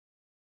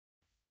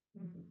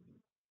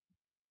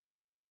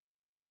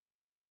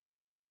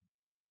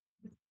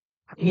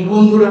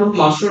বন্ধুরা,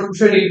 মাস্টার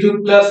মশাই ইউটিউব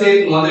ক্লাসে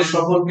তোমাদের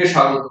সকলকে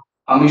স্বাগত।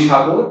 আমি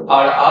সাগর,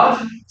 আর আজ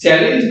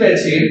চ্যালেঞ্জ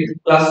ব্যাচের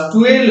ক্লাস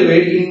 12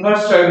 এর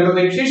ইনভার্স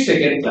ট্রাইগোনোমেট্রির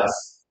সেকেন্ড ক্লাস।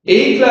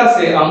 এই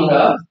ক্লাসে আমরা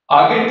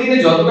আগের দিনে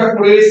যতটা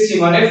করে এসেছি,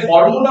 মানে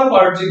ফর্মুলা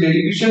পার্ট যে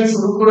ডেরিভেশন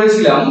শুরু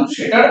করেছিলাম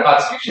সেটার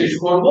আজকে শেষ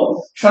করব,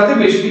 সাথে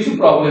বেশ কিছু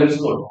প্রবলেমস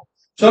করব।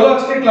 চলো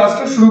আজকে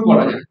ক্লাসটা শুরু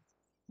করা যাক।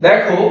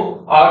 দেখো,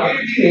 আগের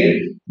দিনের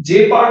যে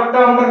পার্টটা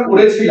আমরা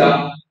করেছিলাম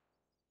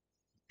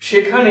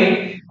সেখানে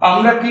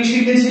আমরা কি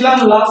শিখেছিলাম?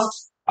 লাস্ট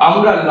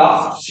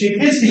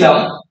শিখেছিলাম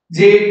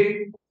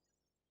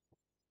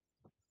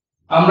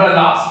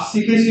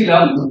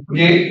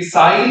যে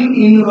sin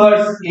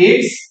inverse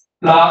x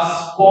plus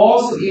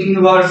cos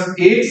inverse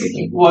x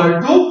equal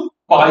to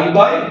pi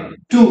by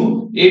 2।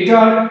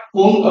 এটার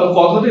কোন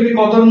কত থেকে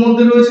কতর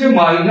মধ্যে রয়েছে?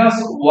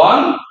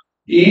 -1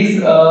 is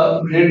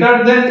greater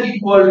than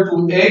equal to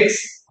x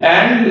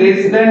and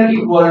less than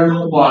equal to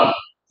 1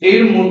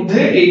 এর মধ্যে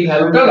এই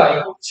ভ্যালুটা লাই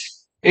করছে।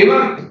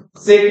 এবার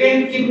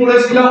সেকেন্ড কি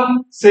করেছিলাম?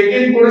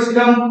 সেকেন্ড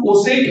করেছিলাম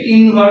cosec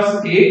inverse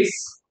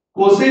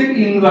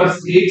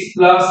x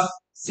plus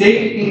sec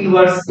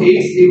inverse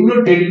x, এগুলো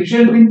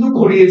ডেরিভেশন কিন্তু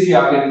করিয়েছি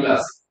আগের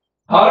ক্লাসে।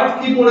 থার্ড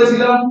কি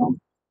করেছিলাম?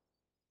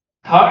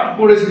 থার্ড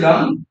করেছিলাম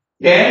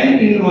tan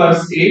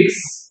inverse x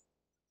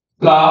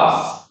plus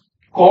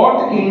cot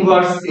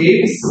inverse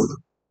x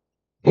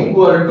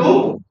equal to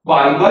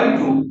pi by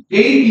 2।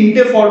 এই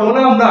তিনটে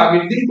ফর্মুলা আমরা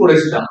আগের দিন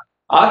করেছিলাম।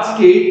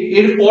 আজকে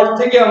এর পর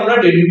থেকে আমরা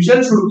ডেরিভেশন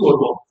শুরু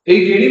করব। এই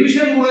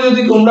ডেরিভেশন গুলো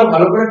যদি তোমরা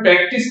ভালো করে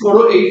প্র্যাকটিস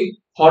করো, এই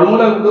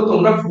ফর্মুলা গুলো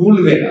তোমরা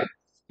ভুলবে না।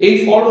 এই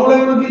ফর্মুলা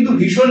গুলো কিন্তু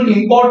ভীষণ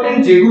ইম্পর্টেন্ট,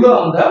 যেগুলো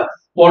আমরা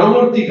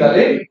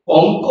পরবর্তীকালে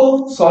অঙ্ক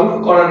সলভ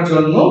করার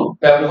জন্য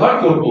ব্যবহার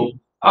করব।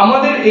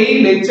 আমাদের এই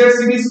লেকচার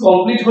সিরিজ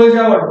কমপ্লিট হয়ে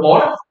যাওয়ার পর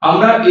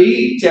আমরা এই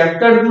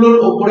চ্যাপ্টার গুলোর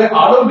উপরে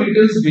আরো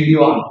ডিটেইলস ভিডিও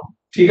আনবো।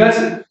 ঠিক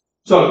আছে,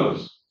 চলো।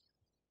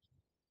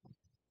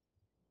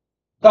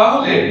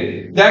 তাহলে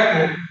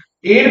দেখো,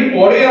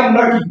 এরপরে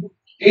আমরা কি,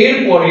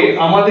 এরপরে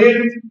আমাদের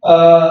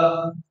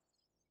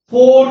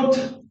ফোর্থ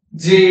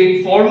যে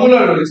ফর্মুলা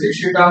রয়েছে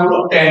সেটা হলো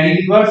tan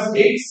inverse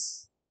x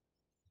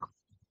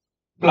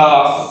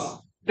plus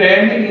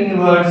tan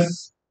inverse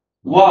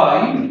y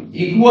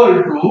equal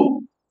to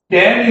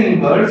tan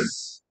inverse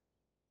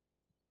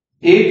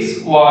x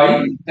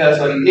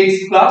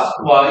plus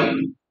y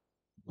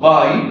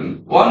by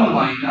 1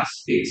 minus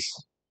x।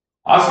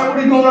 আশা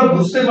করি তোমরা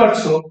বুঝতে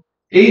পারছো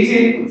এই যে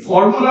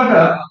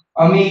ফর্মুলাটা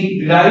আমি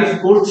ডিরাইভ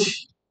করছি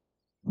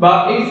বা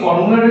এই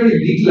ফর্মুলাটা যে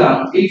লিখলাম,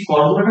 এই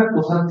ফর্মুলাটা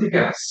কোথা থেকে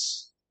আসছে।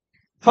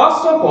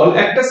 ফার্স্ট অফ অল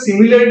একটা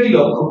সিমিলারিটি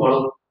লক্ষ্য করো।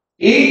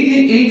 এই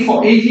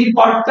যে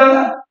পার্টটা,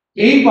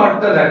 এই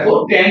পার্টটা দেখো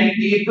tan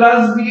a প্লাস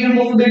b এর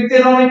মতো দেখতে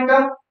না? অনেকটা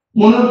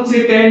মনে হচ্ছে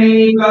tan a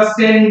plus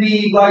tan b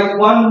by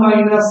 1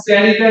 minus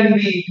tan a tan b,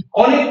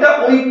 অনেকটা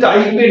ওই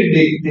টাইপের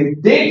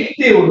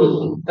দেখতে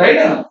ওরকম, তাই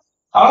না?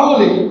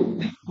 তাহলে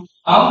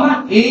আমরা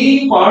এই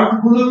পার্ট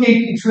গুলোকে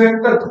কিছু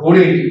একটা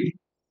ধরে নিই।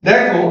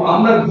 দেখো,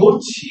 আমরা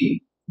ধরছি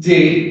যে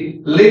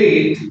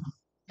late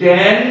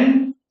tan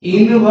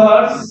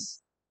inverse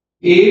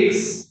x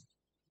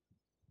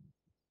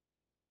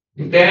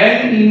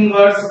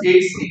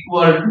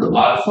equal to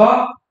alpha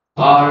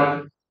R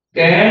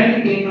tan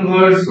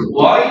inverse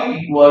y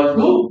equal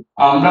to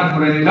আমরা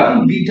ধরে নিলাম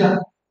বিটা।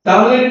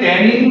 তাহলে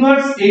tan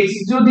ইনভার্স x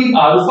যদি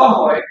আলফা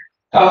হয়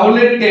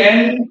তাহলে tan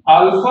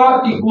আলফা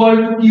ইকুয়াল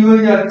টু কি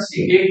হয়ে যাচ্ছে?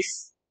 x,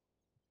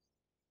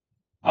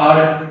 আর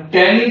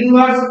tan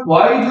ইনভার্স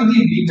y যদি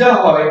বিটা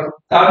হয়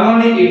তার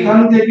মানে এখান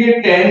থেকে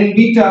tan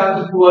বিটা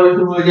ইকুয়াল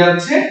টু হয়ে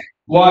যাচ্ছে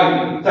y,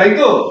 তাই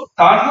তো?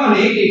 তার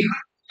মানে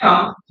এখানে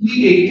আমি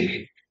এই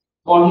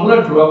ফর্মুলা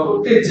ড্র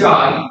করতে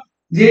চাই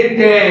যে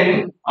tan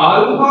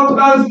alpha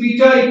plus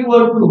beta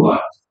equal to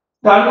 1।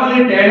 তার মানে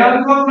tan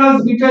alpha plus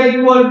beta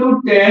equal to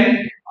tan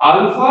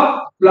alpha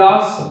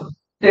plus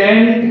tan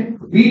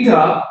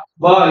beta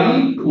by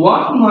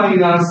 1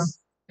 minus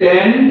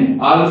tan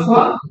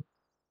alpha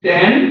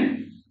tan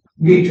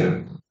beta,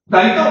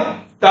 তাই তো?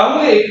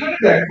 তাহলে এখানে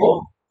দেখো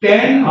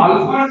tan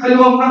আলফার ভ্যালু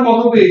আমরা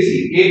কত পেয়েছি?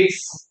 x,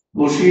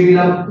 বসিয়ে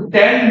দিলাম।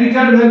 tan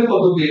বিটার ভ্যালু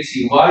কত পেয়েছি?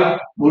 y,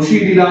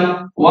 বসিয়ে দিলাম।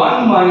 1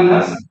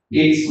 মাইনাস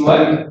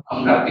xy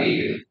আমরা পেয়ে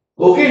গেলাম।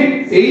 ওকে,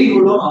 এই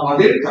হলো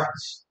আমাদের কাজ।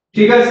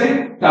 ঠিক আছে,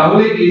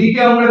 তাহলে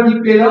এদিকে আমরা কি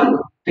পেলাম?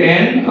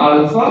 tan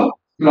alpha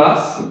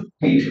plus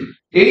beta.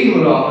 এই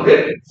হলো আমাদের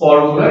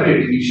ফর্মুলা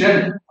ডেরিভেশন।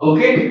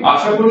 ওকে,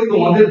 আশা করি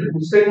তোমাদের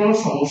বুঝতে কোনো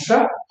সমস্যা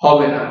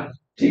হবে না।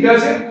 ঠিক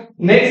আছে,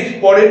 নেক্সট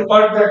পরের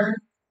পার্ট দেখো।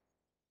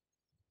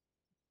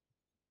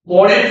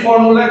 পরের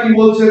ফর্মুলা কি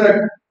বলছে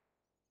দেখো,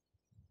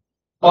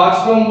 5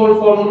 নম্বর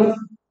ফর্মুলা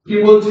কি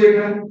বলছে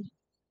এখানে?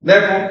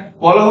 দেখো,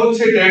 বলা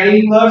হচ্ছে tan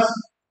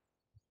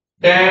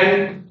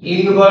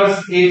inverse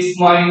x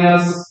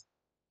minus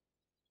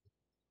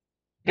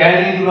tan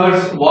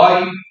inverse y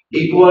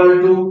equal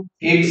to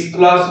x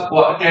plus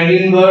tan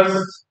inverse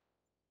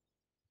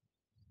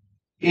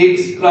x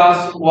plus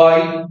y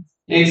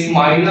x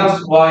minus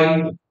y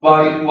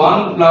by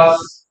 1 plus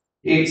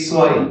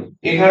xy।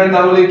 এখানে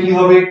তাহলে কি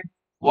হবে?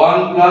 1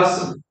 প্লাস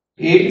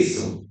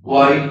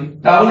xy।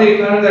 তাহলে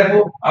এখানে দেখো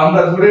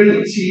আমরা ধরে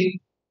নিচ্ছি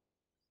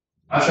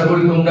আশা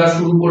করি তোমরা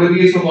শুরু করে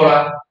দিয়েছো পড়া।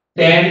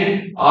 tan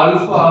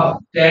alpha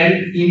tan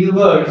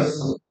inverse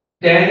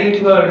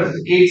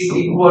x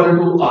equal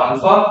to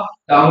alpha.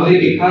 তাহলে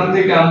এখান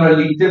থেকে আমরা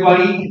লিখতে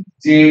পারি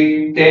যে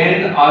tan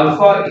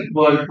alpha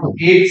equal to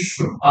x,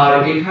 আর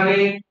এখানে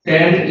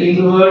tan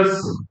inverse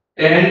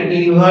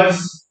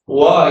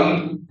y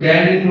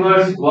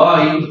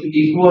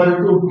equal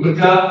to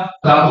beta.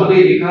 তাহলে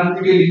এখান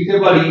থেকে লিখতে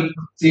পারি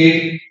যে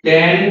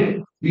tan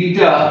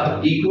beta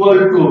equal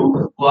to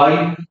y।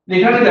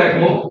 এখানে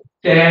দেখো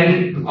tan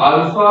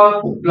alpha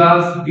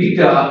plus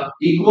beta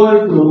equal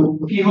to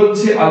কি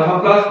হচ্ছে, আলফা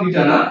প্লাস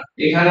বিটা না,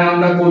 এখানে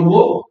আমরা করব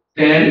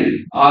tan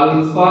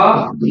আলফা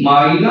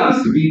মাইনাস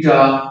বিটা।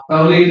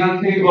 তাহলে এখান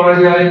থেকে করা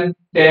যায়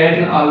tan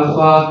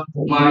alpha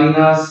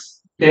minus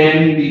tan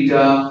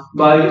beta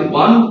by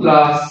 1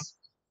 plus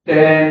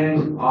tan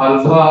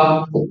alpha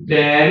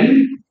tan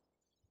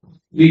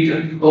beta.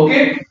 ওকে,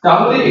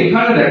 তাহলে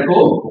এখানে দেখো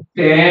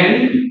tan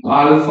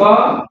আলফা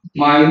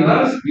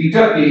মাইনাস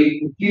বিটা কে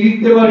কি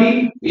লিখতে পারি,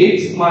 x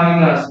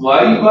minus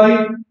y by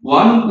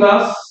 1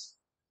 plus,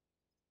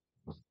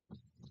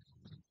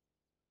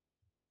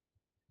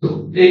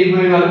 এই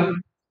হয়ে গেল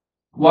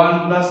 1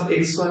 প্লাস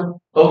xy।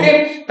 ওকে,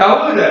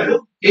 তাহলে দেখো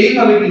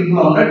এইভাবে কিন্তু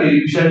আমরা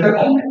ডেরিভেশনটা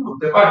কমপ্লিট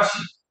করতে পারছি।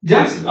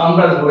 জাস্ট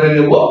আমরা ধরে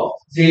নেব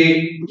যে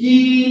কি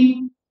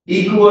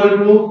ইকুয়াল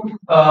টু,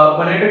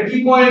 মানে একটা কি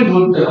পয়েন্ট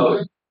ধরতে হবে,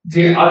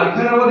 যে আর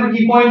এখানে আমাদের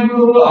কি পয়েন্ট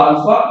হলো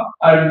আলফা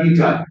আর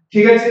বিটা।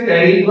 ঠিক আছে,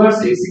 tan inverse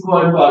x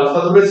equal to alpha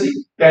ধরেছি,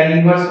 tan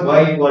inverse y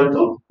equal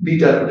to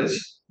beta ধরেছি।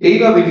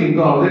 এইভাবে কিন্তু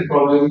আমাদের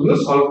প্রবলেমগুলো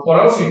সলভ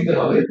করাও শিখতে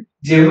হবে,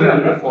 যেভাবে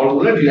আমরা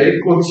ফর্মুলা ডিরাইভ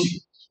করছি।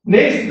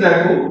 নেক্সট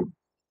দেখো,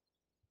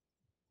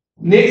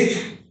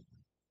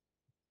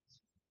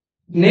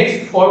 নেক্সট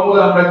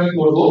ফর্মুলা আমরা কি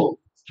করব,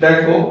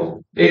 দেখো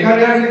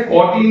এখানে আছে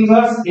cot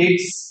ইনভার্স x।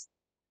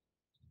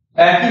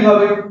 একই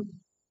ভাবে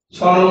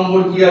 6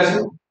 নম্বর কি আছে,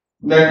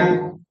 দেখো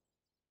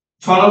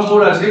 6 নম্বর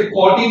আছে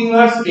cot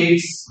inverse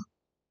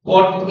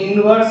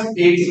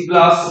x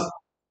plus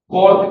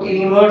cot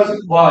inverse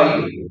y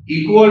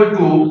equal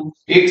to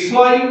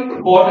xy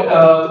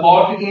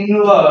cot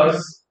inverse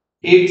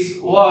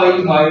xy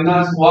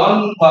minus 1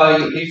 by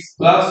x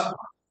plus.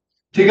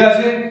 ঠিক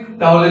আছে,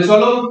 তাহলে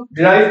চলো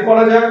ডিরাইভ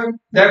করা যাক।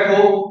 দেখো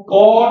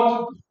cot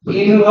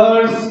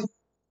ইনভার্স,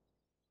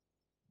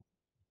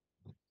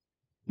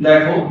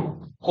 দেখো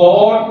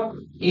cot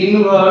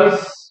inverse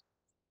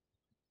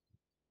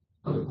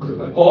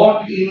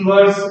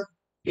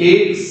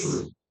x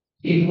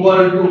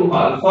equal to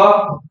alpha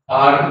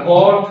R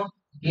cot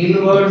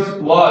inverse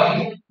y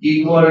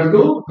equal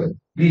to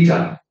beta.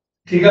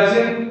 ঠিক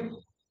আছে,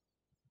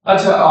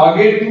 আচ্ছা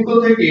আগের দুটো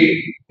থেকে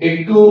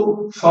একটু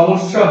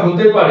সমস্যা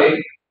হতে পারে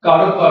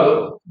কারো কারো,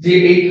 যে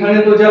এইখানে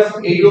তো জাস্ট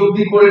এই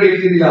অবধি করে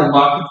রেখে দিলাম,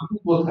 বাকিটুকু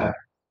কোথায়।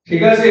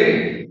 ঠিক আছে,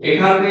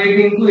 এখান থেকে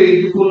কিন্তু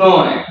এইটুকু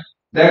নয়,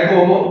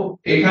 দেখো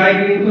এখানে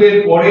কিন্তু এর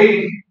পরে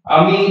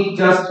আমি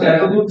জাস্ট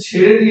এতদূর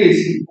ছেড়ে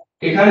দিয়েছি।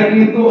 এখানে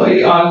কিন্তু এই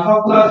alpha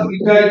plus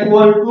beta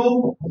equal to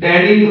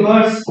tan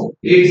inverse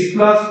x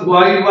plus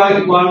y by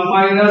 1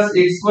 minus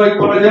xy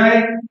করা যায়।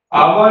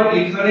 আবার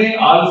এখানে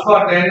আলফা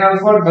tan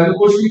আলফার ভ্যালু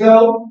বসিয়ে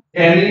দাও,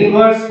 tan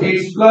inverse x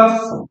plus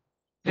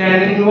tan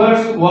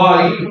inverse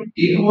y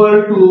equal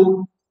to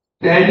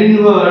tan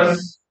inverse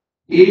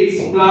x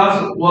plus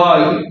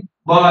y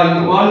by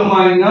 1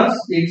 minus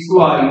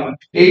xy।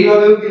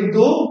 এইভাবেও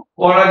কিন্তু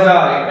করা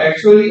যায়।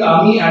 অ্যাকচুয়ালি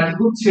আমি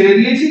এতটুকু ছেড়ে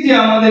দিয়েছি যে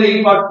আমাদের এই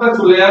পার্টটা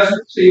চলে আসে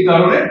সেই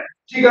কারণে।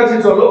 ঠিক আছে,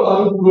 চলো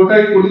আমি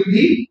পুরোটাই করে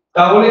দিই।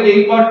 তাহলে এই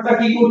পার্টটা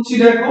কি করছি,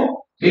 দেখো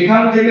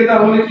এখান থেকে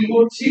তাহলে কি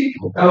করছি,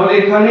 তাহলে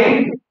এখানে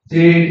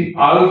যে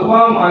alpha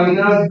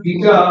minus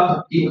beta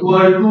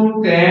equal to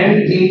tan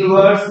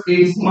inverse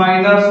x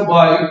minus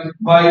y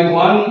by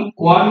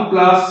 1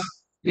 plus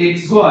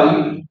xy।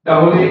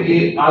 তাহলে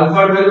এই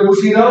আলফার ভ্যালু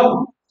বসিয়ে দাও,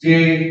 যে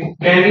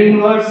tan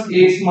inverse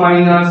x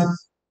minus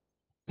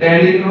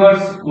tan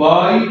inverse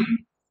y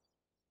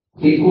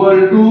equal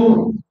to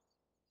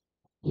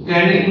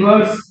tan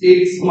inverse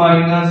x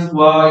minus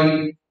y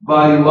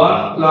by 1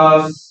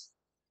 plus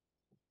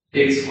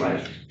xy।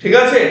 ঠিক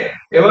আছে,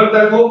 এবার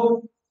দেখো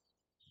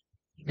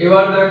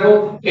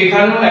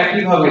এখানেও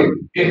একই ভাবে,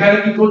 এখানে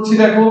কি করছি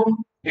দেখো,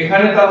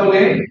 এখানে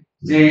তাহলে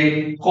যে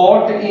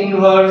cot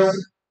inverse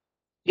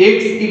x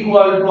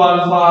equal to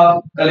alpha,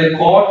 তাহলে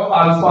cot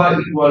alpha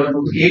equal to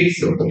x।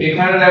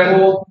 এখানে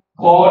দেখো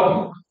cot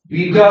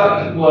beta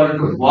equal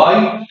to y।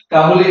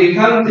 তাহলে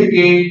এখান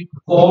থেকে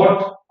cot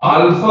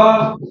আলফা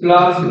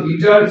প্লাস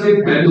বিটার যে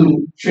ভ্যালু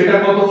সেটা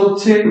কত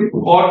হচ্ছে,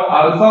 cot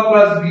আলফা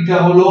প্লাস বিটা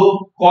হলো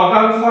cot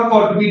alpha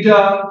cot beta,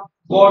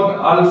 cot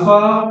alpha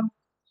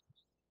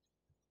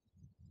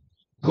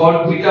cot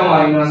beta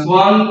minus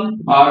 1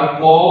 আর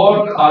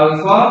cot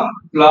alpha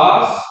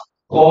plus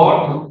cot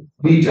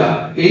beta,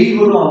 এই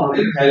হলো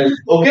আমাদের ভ্যালু।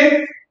 ওকে,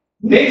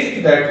 নেক্সট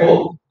দেখো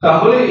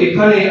তাহলে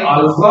এখানে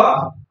alpha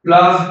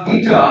plus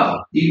beta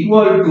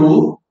equal to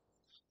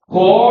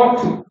cot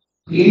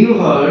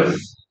inverse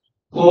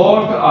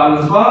cot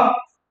alpha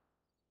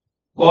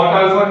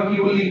কি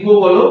লিখবো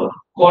বলো,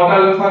 cot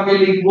alpha কে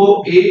লিখবো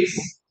x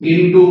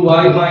into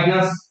y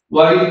minus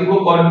y লিখবো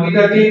cot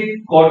বিটা কে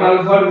cot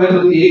আলফার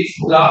ভ্যালু x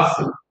প্লাস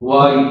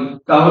y,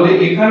 তাহলে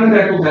এখানে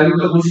দেখো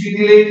ভ্যালুটা বসিয়ে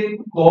দিলে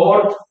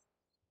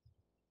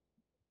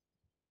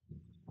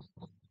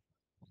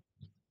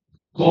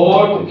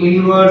cot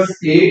inverse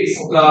x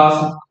plus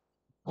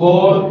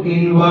cot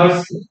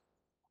inverse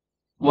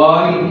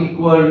y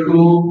equal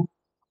to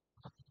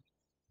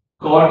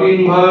cot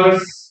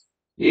inverse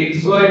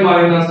xy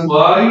minus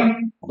y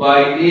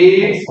by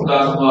x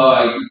plus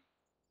y।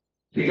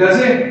 ঠিক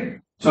আছে,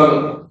 চলো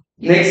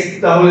নেক্সট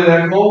তাহলে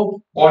দেখো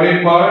পরের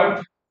পার্ট।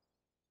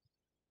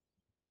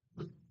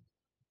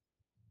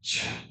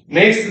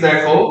 নেক্সট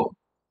দেখো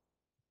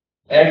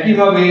একই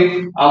ভাবে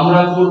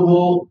আমরা করব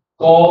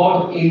cot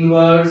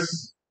inverse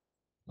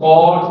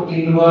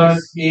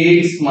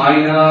x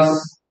minus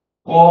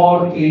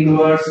cot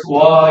inverse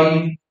y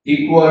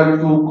equal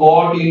to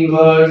cot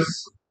inverse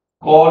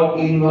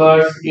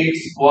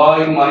xy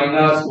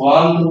minus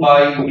 1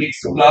 by x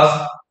plus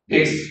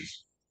x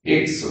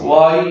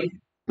xy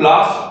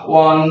plus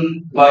 1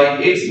 by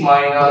x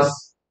minus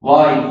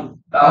y।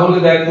 তাহলে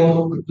দেখো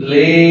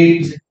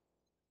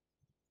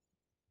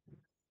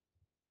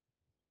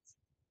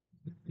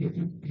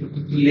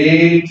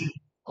let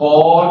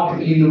cot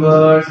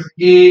inverse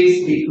x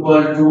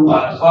equal to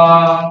alpha,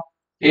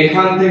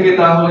 এখান থেকে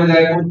তাহলে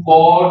দেখো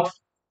cot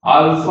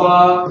alpha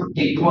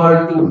equal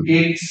to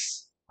x,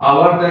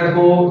 আবার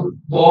দেখো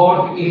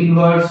cot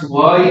inverse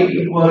y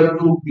equal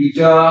to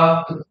beta,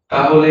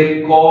 তাহলে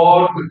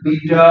cot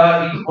beta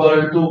equal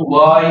to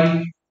y।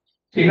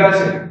 ঠিক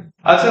আছে,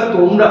 আচ্ছা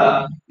তোমরা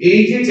এই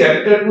যে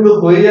চ্যাপ্টার গুলো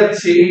হয়ে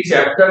যাচ্ছে এই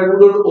চ্যাপ্টার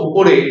গুলোর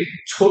উপরে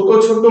ছোট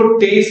ছোট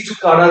টেস্ট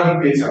কারা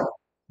দিতে চাও?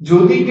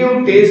 যদি কেউ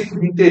টেস্ট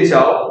দিতে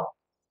চাও,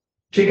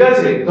 ঠিক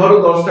আছে, ধরো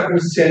 10টা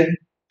কোশ্চেন,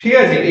 ঠিক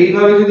আছে,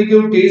 এইভাবে যদি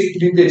কেউ টেস্ট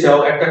দিতে চাও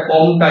একটা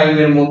কম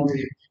টাইমের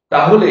মধ্যে,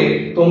 তাহলে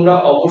তোমরা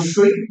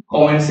অবশ্যই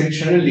কমেন্ট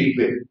সেকশনে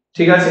লিখবে,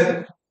 ঠিক আছে।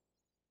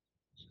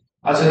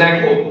 আচ্ছা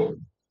দেখো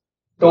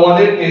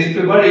তোমাদের টেস্ট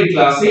পেপার এই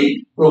ক্লাসেই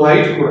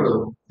প্রোভাইড করে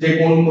দেবো, যে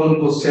কোন কোন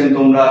কোশ্চেন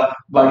তোমরা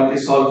বাড়িতে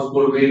সলভ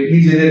করবে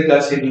নিজেদের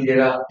কাছে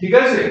নিজেরা, ঠিক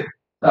আছে,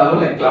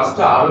 তাহলে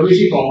ক্লাসটা আরো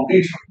বেশি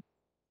কমপ্লিট হবে।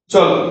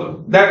 চলো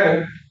দেখো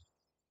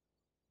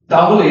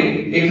তাহলে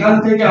এখান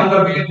থেকে আমরা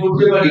বের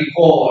করতে পারি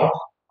cot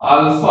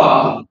alpha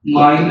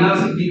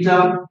minus beta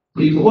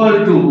equal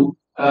to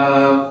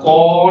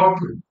cot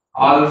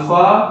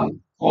alpha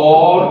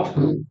cot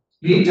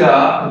beta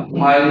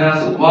minus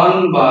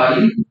 1 by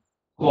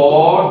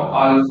cot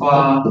alpha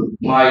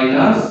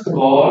minus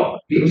cot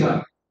beta।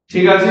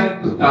 ঠিক আছে,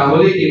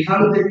 তাহলে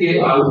এখান থেকে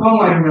alpha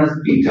minus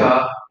beta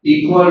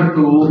equal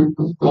to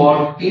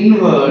cot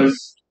inverse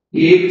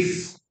x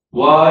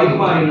y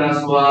minus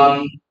 1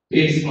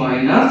 x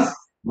minus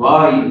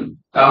y,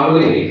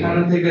 তাহলে এখান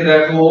থেকে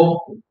দেখো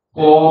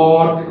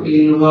cot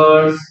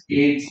inverse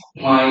x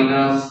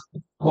minus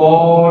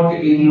cot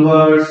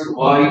inverse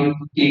y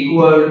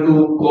equal to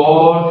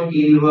cot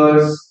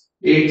inverse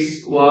x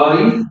y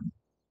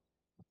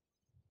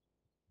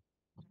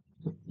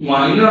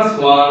minus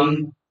 1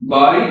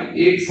 by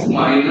x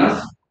minus,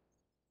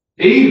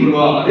 এই হলো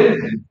আমাদের,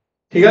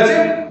 ঠিক আছে।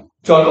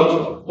 চলো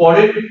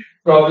পরের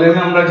প্রবলেমে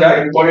আমরা যাই।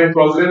 পরের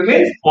প্রবলেমে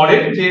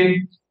পরের যে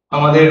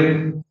আমাদের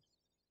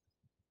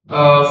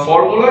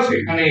ফর্মুলা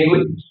সেখানে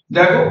এগুলো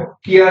দেখো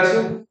কি আছে।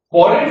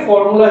 পরের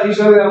ফর্মুলা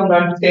হিসেবে আমরা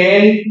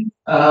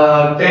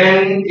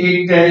tan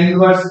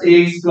inverse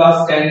x plus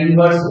tan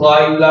inverse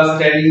y plus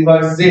tan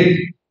inverse z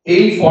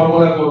এই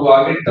ফর্মুলা করব।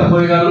 আগেরটা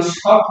হয়ে গেল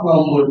 7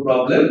 নম্বর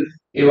প্রবলেম,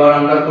 এবার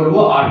আমরা করব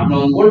 8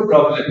 নম্বর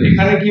প্রবলেম।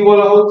 এখানে কি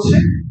বলা হচ্ছে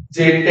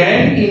যে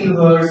tan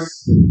inverse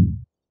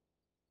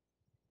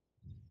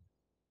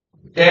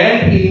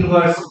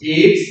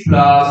x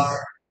plus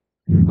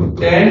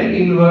tan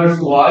inverse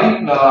y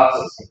plus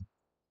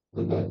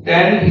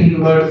tan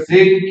inverse z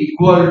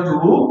equal to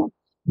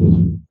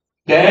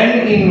tan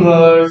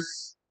inverse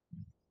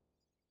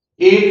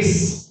x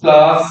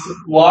plus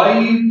y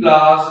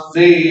plus z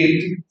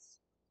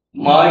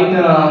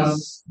minus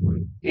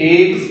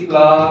x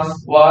plus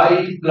y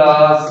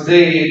plus z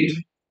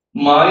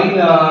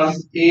minus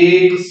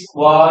x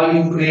y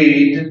z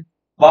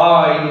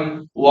by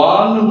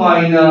 1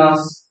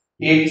 minus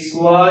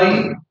xy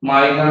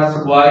minus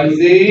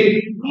yz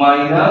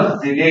minus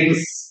zx।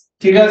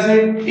 ঠিক আছে,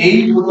 এই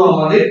হলো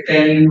আমাদের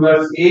tan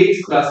inverse x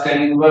plus tan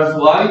inverse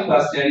y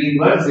plus tan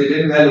inverse z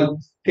এর value.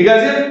 ঠিক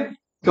আছে,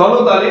 চলো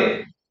তাহলে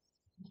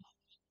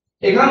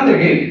এখান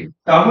থেকে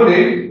তাহলে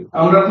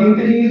আমরা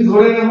তিনটে জিনিস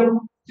ধরে নেব,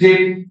 যে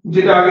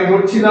যেটা আগে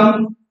ধরছিলাম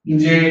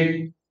যে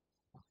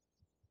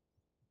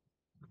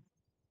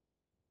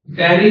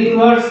tan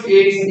inverse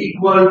x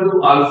equal to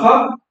alpha,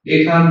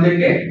 এখান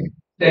থেকে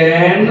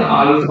tan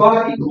alpha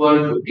equal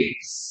to x।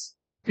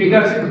 ঠিক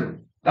আছে,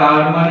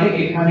 তার মানে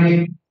এখানে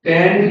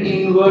tan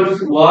inverse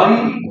y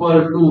equal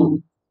to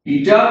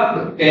beta,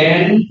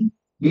 tan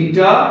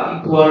beta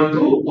equal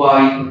to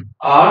y,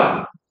 R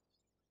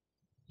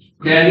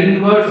tan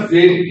inverse z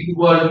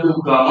equal to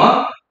gamma,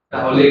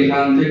 তাহলে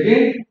এখান থেকে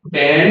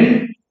tan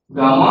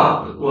gamma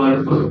equal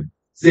to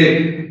z।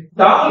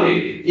 তাহলে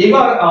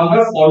এবার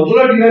আমরা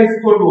ফর্মুলা ডিরাইভ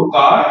করব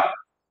কার,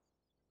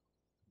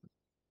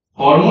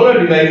 ফর্মুলা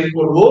ডিরাইভ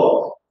করব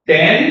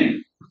tan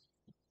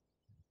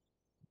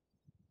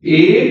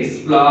x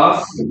plus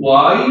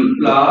y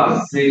plus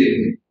z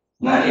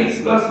না x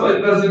plus y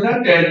plus z না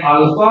tan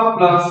alpha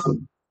plus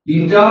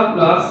beta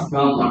plus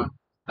gamma।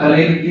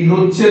 তাহলে কি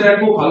হচ্ছে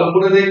দেখো ভালো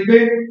করে দেখবে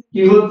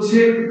কি হচ্ছে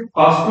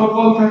ফার্স্ট অফ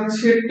অল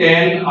থাকছে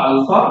tan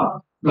alpha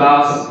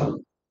plus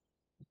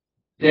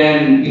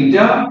tan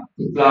beta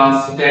plus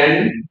tan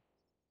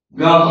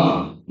gamma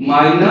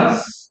minus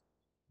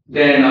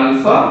tan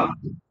alpha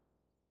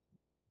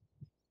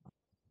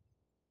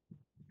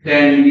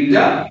tan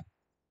beta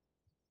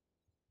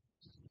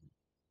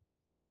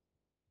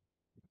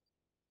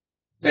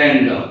tan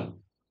gamma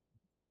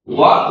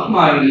 1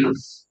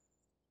 minus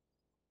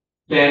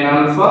tan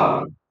alpha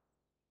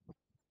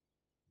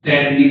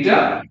tan beta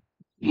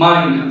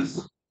minus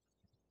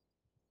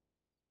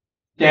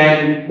tan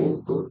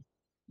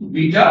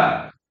beta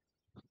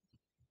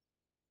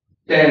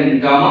tan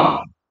gamma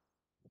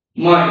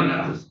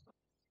minus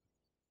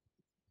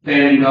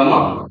tan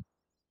gamma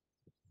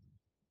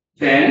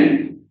tan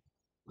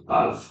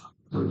alpha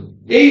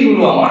এই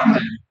হলো আমার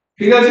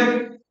ঠিক আছে।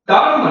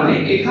 তার মানে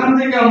এখান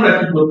থেকে আমরা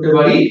কি করতে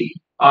পারি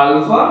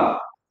alpha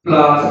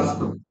plus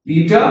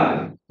beta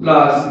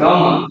plus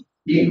gamma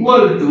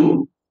equal to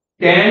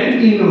tan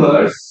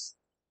inverse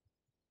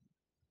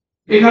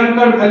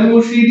এখানকার ভ্যালু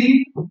বসিয়ে দিই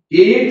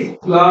x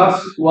plus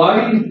y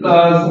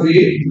plus z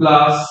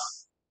plus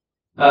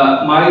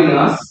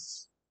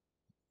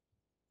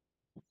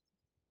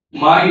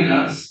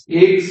minus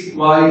x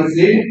y z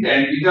tan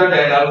beta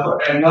tan alpha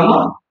tan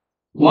gamma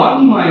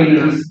 1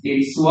 minus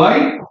xy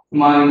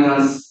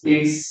minus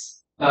x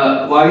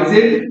yz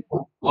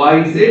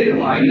yz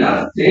minus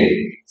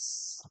zx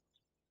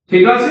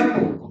ঠিক আছে।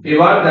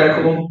 এবার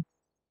দেখো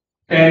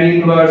tan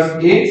inverse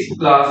x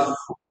plus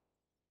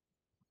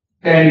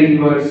tan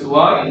inverse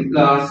y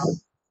plus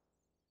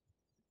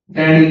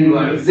tan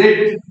inverse z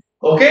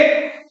okay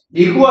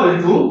equal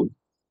to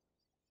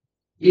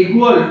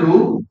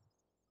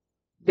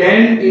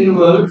tan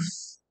inverse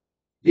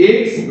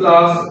x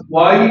plus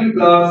y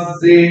plus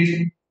z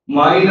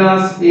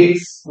minus x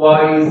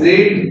y z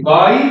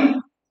by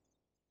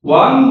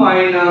 1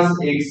 minus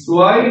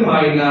xy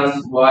minus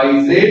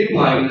yz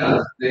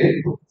minus z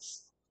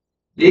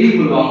এই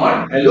হলো আমার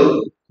value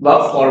বা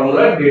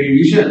ফর্মুলার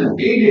derivation.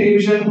 এই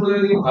derivation গুলো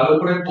যদি ভালো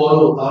করে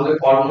পড়ো তাহলে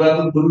ফর্মুলা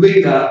তো ভুলবেই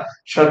না,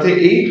 সাথে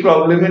এই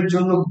প্রবলেমের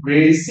জন্য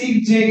বেসিক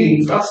যে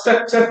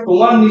ইনফ্রাস্ট্রাকচার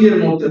তোমার নিজের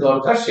মধ্যে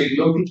দরকার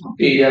সেগুলো কিন্তু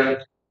পেয়ে যাবে।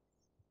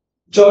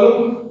 চলো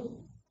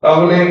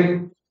তাহলে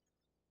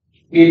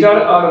এটার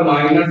আর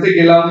মাইনাসে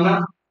গেলাম না,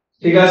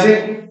 ঠিক আছে।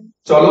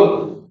 চলো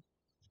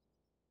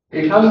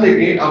এখান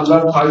থেকে আমরা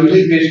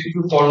ফাইলের বেশ কিছু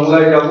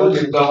ফর্মুলায় যাব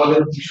যেগুলো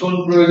আমাদের ভীষণ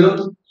প্রয়োজন,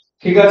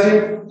 ঠিক আছে।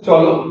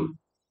 চলো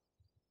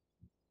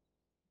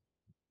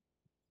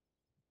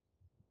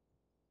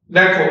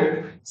দেখো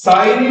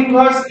sin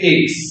inverse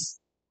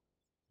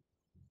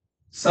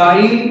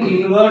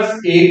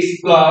x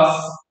plus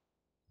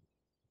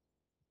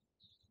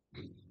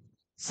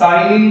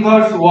sin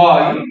inverse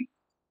y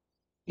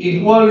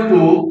equal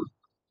to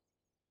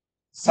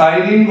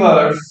sin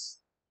inverse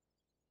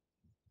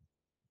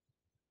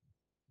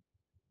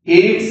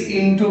x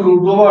into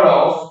root over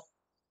of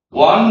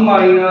 1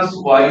 minus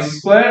y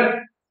square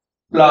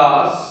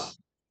plus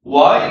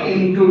y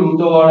into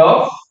root over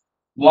of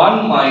 1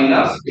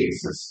 minus x,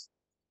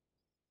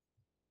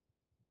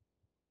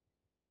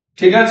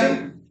 ঠিক আছে।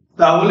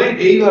 তাহলে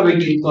এইভাবে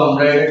কিন্তু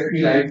আমরা এটা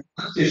ডিরাইভ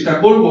চেষ্টা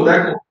করব।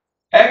 দেখো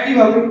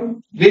একইভাবে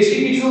বেশি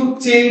কিছু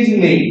চেঞ্জ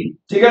নেই,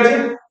 ঠিক আছে।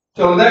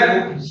 চলো দেখো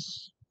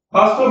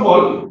ফার্স্ট অফ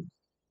অল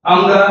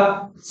আমরা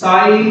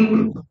sin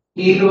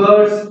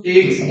inverse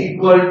x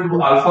equal to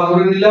alpha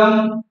ধরে নিলাম,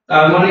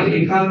 তার মানে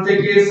এখান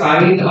থেকে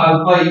sin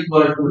alpha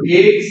equal to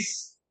x,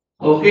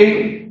 okay.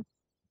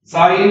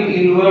 sin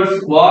inverse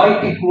y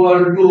equal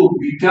to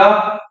beta,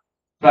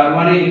 তার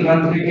মানে এখান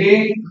থেকে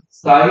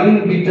sin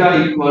বিটা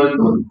ইকুয়াল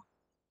টু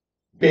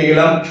পেয়ে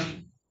গেলাম,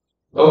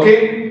 ওকে।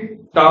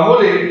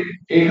 তাহলে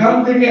এখান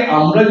থেকে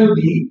আমরা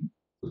যদি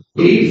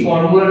এই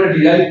ফর্মুলাটা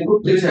ডিরাইভ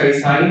করতে চাই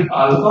sin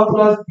আলফা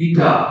প্লাস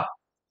বিটা,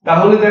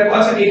 তাহলে দেখো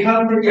আচ্ছা এখান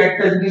থেকে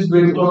একটা জিনিস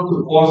বের করো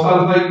cos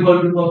আলফা ইকুয়াল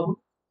টু কত,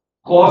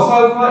 cos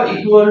alpha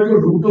equal to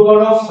root over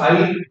of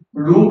sin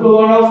root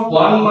over of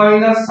 1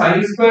 minus sin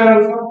square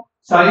alpha,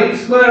 sin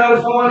square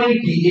alpha মানে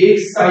কি x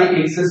sin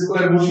x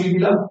square বসিয়ে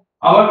দিলাম।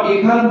 আবার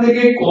এখান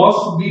থেকে cos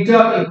beta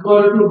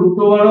equal to root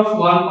over of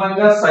 1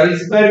 minus sin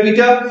square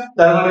beta,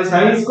 তার মানে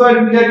sin square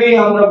beta কে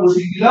আমরা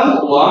বসিয়ে দিলাম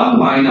 1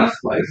 minus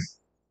y,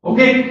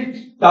 ওকে।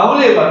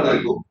 তাহলে এবার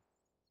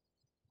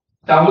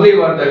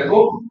দেখো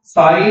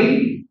sin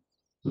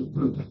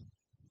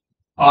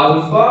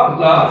alpha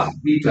plus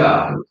beta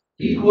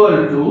equal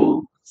to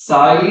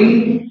sin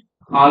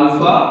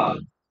alpha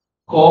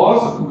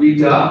cos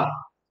beta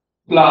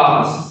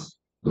plus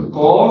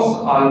cos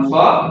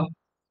alpha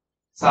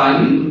sin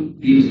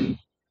beta।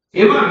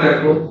 এবার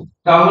দেখো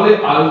তাহলে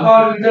আলফা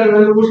আর বিটার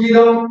ভ্যালু বসিয়ে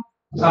দাও,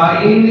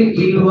 sin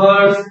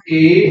inverse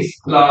x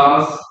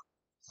plus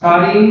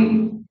sin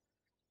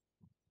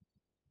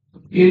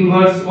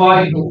inverse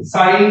y,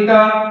 সাইনটা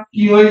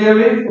কি হয়ে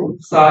যাবে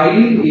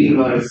সাইন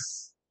ইনভার্স,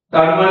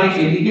 তার মানে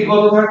এদিকে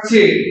কত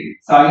থাকছে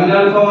sin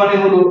আলফা মানে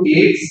হলো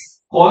x,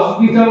 cos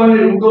বিটা মানে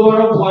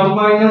 √1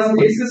 minus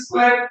x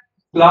square,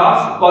 plus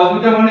cos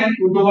beta মানে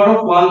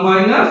 √1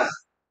 minus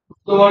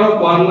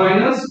 √1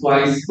 minus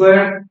y square,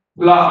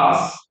 plus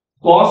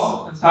cos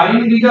sin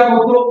beta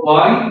কত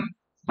y,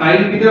 sin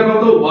বিটা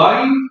কত y,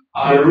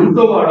 আর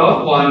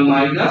 √1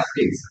 মাইনাস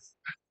x।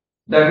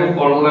 দেখো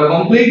ফর্মুলা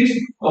কমপ্লিট।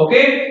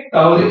 ওকে,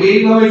 তাহলে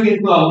এইভাবে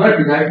কিন্তু আমরা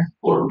ডিরাইভ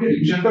করব,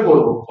 ডেরিভেশনটা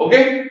করব। ওকে,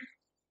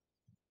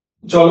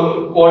 চলো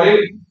পরে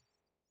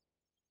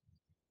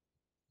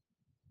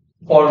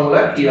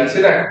ফর্মুলা কি আছে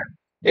দেখো,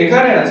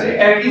 এখানে আছে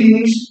একই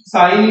জিনিস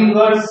sin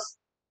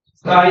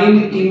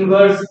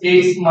inverse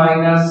x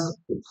minus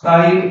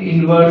sin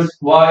inverse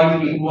y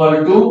equal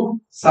to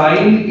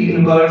sin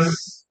inverse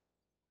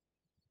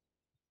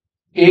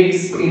x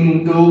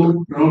into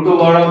root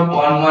over of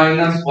 1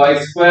 minus y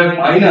square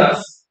minus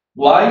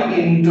y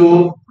into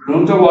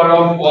root over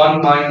of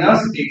 1 minus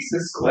x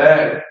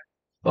square।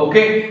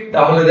 ওকে,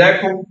 তাহলে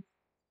দেখো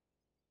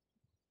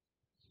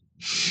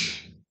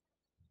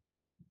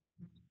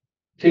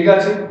ঠিক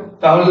আছে,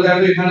 তাহলে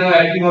দেখো এখানে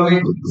একই ভাবে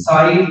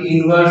sin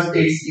inverse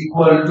x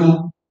equal to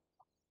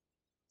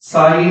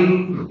sin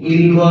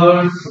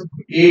inverse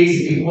x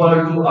equal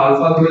to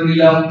alpha ধরে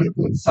নিলাম,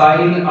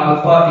 sin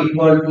alpha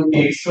equal to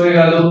x হয়ে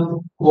গেল,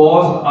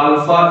 cos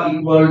alpha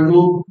equal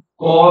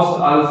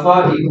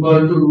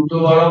to root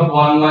over of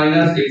 1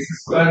 minus x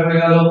square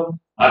হয়ে গেল।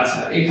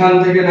 আচ্ছা, এখান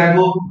থেকে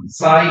দেখো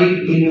sin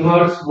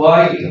inverse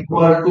y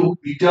equal to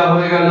beta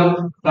হয়ে গেল,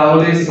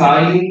 তাহলে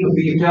sin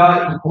beta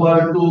equal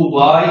to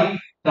y,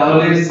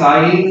 তাহলে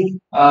sin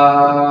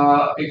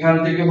এখান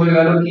থেকে হয়ে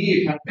গেল কি,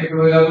 এখান থেকে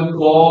হয়ে গেল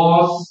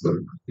cos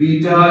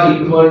beta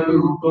equal to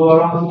root over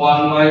of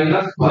 1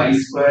 minus y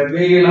square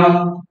পেয়ে গেলাম।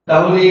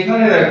 তাহলে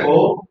এখানে দেখো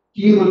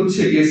কি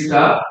হচ্ছে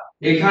কেসটা,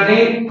 এখানে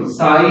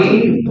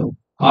sin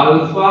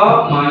alpha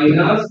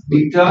minus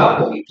beta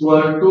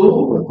equal to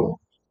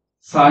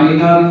sin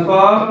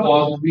alpha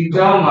cos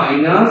beta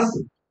minus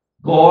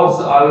cos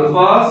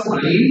alpha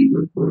sin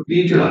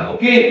beta.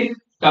 ওকে,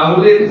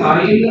 তাহলে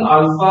sin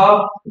আলফা,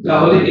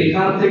 তাহলে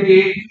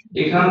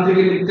এখান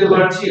থেকে লিখতে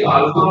পারছি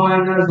alpha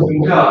minus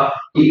beta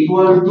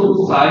equal to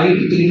sin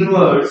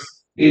inverse,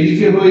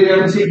 এদিকে হয়ে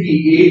যাচ্ছে কি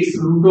x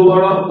root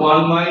over of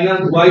 1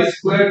 minus y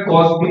square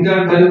cos bitter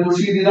value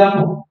বসিয়ে দিলাম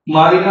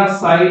minus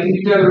sin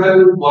bitter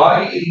value y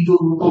into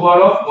root over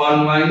of 1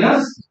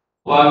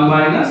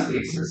 minus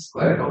x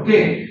square. ওকে,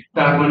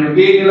 তার মানে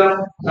পেয়ে গেলাম,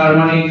 তার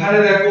মানে এখানে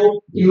দেখো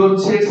কি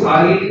হচ্ছে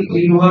sin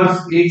inverse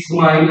x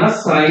minus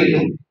sin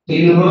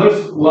inverse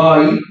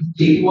y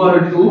equal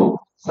to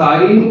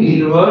sin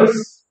inverse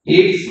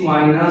x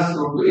minus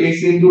x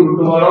into root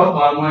over of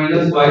 1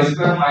 minus y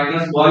square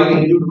minus y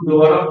into root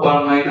over of 1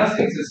 minus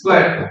x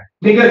square.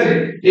 ঠিক আছে,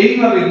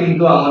 এইভাবে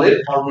কিন্তু আমাদের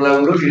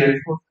ফর্মুলাগুলো ডিরাইভ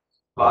করতে,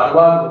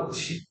 বারবার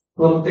বলছি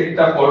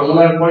প্রত্যেকটা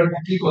ফর্মুলার পর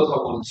একই কথা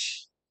বলছি।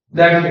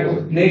 দেখো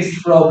নেক্সট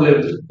প্রবলেম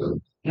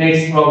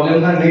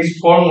না নেক্সট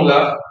ফর্মুলা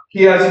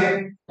কি আছে,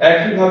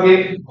 একই ভাবে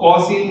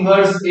cos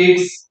inverse x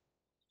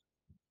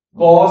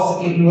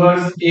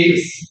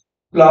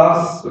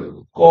plus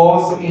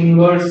cos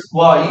inverse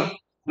y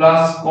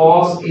plus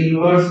cos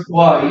inverse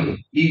y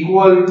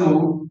equal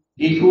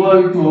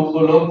to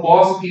হলো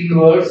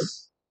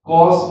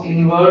cos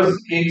inverse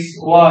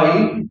xy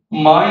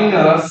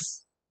minus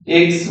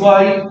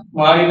xy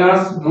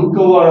minus root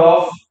over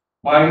of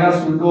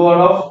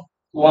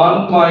 1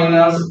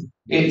 minus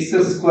x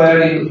square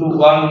into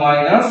 1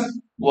 minus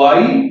y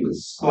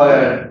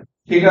square।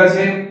 ঠিক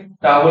আছে,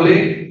 তাহলে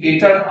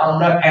এটার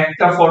আমরা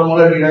একটা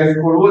ফর্মুলা ডিরাইভ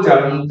করব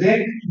যার মধ্যে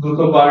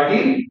দুটো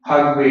পার্টই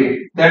থাকবে।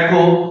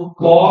 দেখো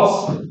cos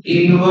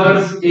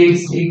inverse x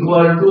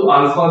equal to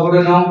alpha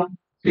ধরে নাও,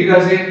 ঠিক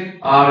আছে,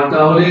 আর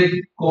তাহলে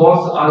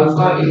cos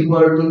alpha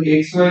equal to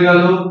x হয়ে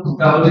গেল,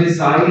 তাহলে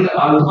sin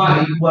আলফা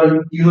ইকুয়াল টু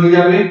কি হয়ে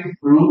যাবে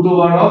root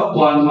over of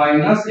 1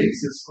 minus x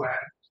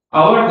square.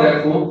 আবার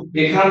দেখো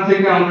এখান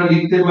থেকে আমরা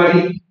লিখতে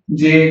পারি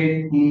যে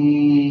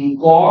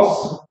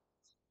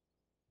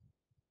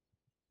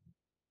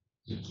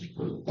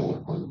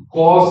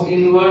cos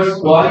inverse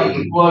y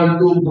equal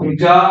to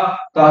beta,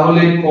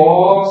 তাহলে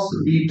cos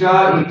beta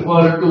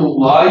equal to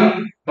y,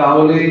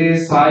 তাহলে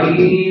sin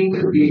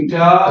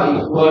beta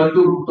equal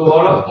to root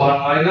over of 1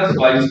 minus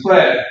y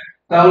square।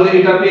 তাহলে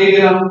এটা পেয়ে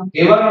গেলাম।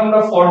 এবার আমরা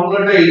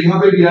ফর্মুলাটা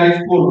এইভাবে ডিরাইভ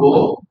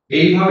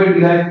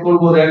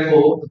করব,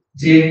 দেখো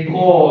যে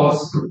cos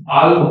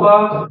alpha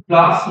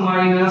plus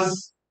minus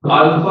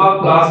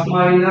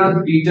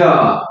beta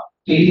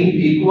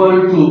equal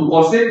to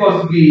cos a cos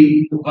b,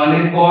 মানে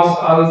cos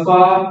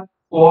alpha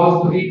cos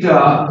beta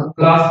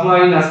plus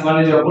minus,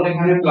 মানে যখন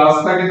এখানে প্লাস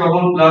থাকে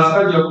তখন প্লাস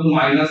হয়, যখন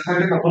মাইনাস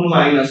থাকে তখন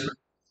মাইনাস হয়,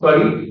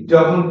 সরি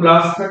যখন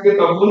প্লাস থাকবে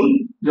তখন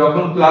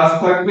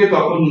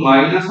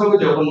মাইনাস হবে,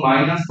 যখন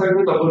মাইনাস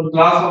থাকবে তখন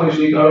প্লাস হবে,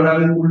 সেই কারণে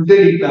আমি উল্টে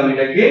লিখলাম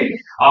এটাকে।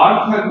 আর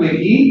থাকবে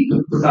কি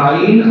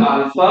sin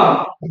আলফা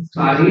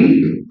sin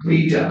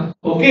বিটা।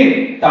 ওকে,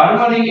 তার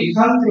মানে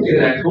এখান থেকে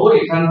দেখো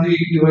এখান থেকে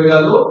কি হয়ে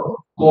গেল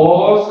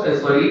cos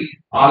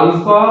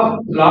alpha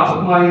plus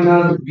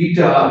minus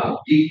beta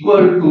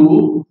equal to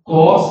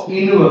cos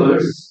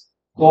inverse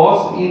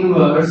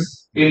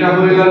এটা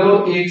হয়ে গেল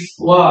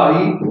xy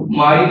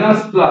minus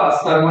plus,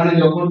 তার মানে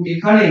যখন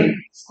এখানে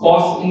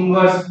cos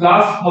inverse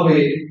plus হবে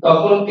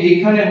তখন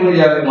এইখানে হয়ে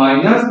যাবে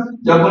মাইনাস,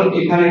 যখন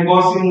এখানে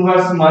cos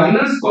inverse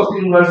minus cos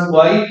inverse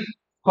y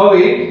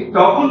হবে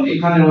তখন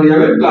এখানে হয়ে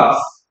যাবে প্লাস।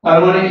 তার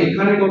মানে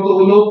এখানে কত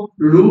হলো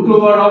root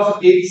over of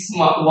x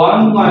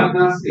 1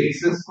 minus x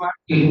square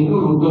into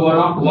root over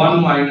of 1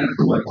 minus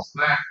y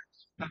square।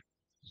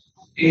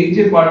 এই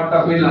যে পার্টটা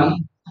পেলাম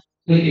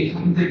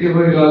এখান থেকে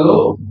হয়ে গেল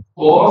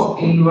cos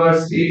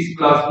inverse x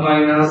plus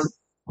minus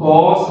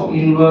cos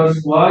inverse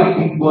y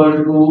equal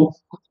to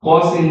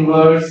cos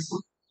inverse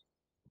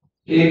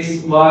x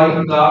y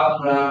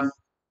plus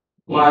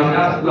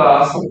minus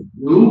plus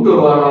root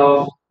over of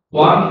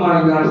 1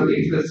 minus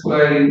x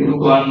square into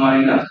 1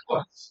 minus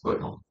y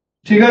square।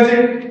 ঠিক আছে,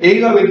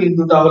 এইভাবে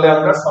কিন্তু তাহলে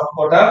আমরা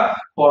সবকটা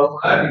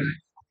ফর্মুলা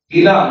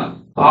দিলাম।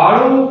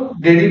 আরো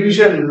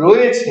ডেরিভেশন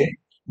রয়েছে,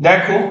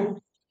 দেখো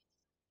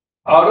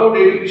আরো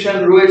ডেরিভেশন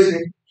রয়েছে।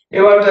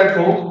 এবার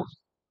দেখো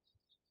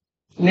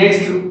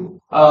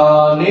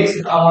নেক্সট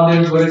আমাদের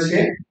রয়েছে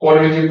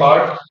পরের যে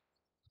পার্ট,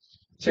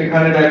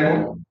 সেখানে দেখো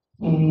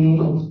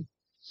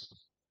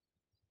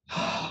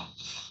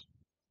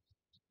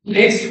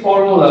next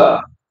formula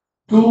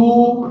 2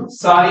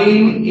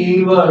 sin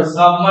inverse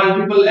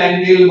submultiple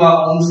angle বা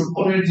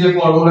অংশকোণের যে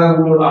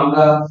ফর্মুলাগুলো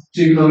আমরা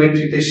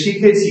ট্রিগনোমেট্রিতে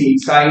শিখেছি,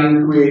 sin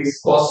 2x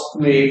cos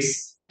 2x,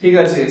 ঠিক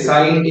আছে,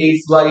 sin x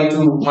by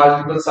 2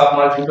 multiple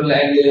submultiple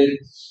angle,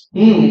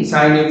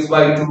 sin x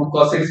by 2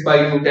 cos x by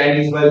 2 tan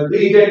x by 2,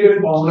 এই টাইপের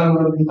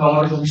ফর্মুলাগুলো কিন্তু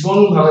আমাদের ভীষণ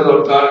ভাবে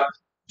দরকার।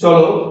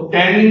 চলো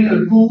tan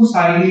 2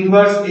 sin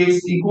inverse x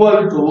equal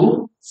to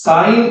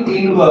sin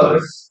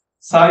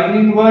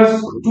inverse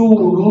 2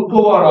 root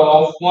over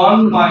of 1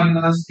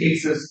 minus x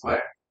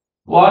square,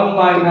 1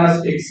 minus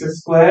x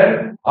square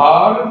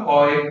আর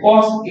হয়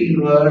cos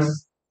inverse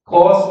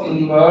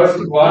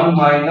 1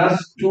 minus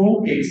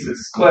 2x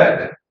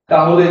square।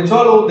 তাহলে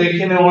চলো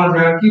দেখে নেওয়া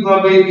যাক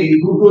কিভাবে এই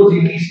দুটো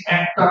জিনিস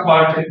একটা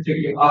পার্টের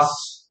থেকে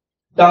আসছে।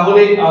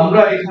 তাহলে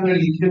আমরা এখানে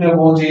লিখে নেব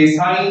যে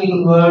sin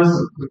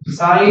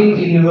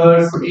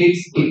inverse x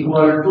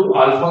equal to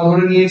alpha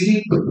ধরে নিয়েছি,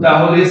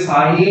 তাহলে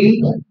sin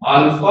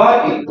alpha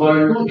equal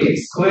to x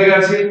হয়ে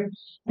গেছে।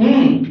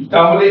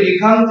 তাহলে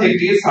এখান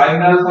থেকে sin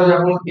alpha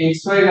যখন x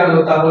হয়ে গেল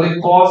তাহলে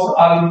cos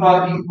alpha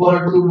equal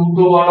to root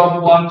over of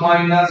 1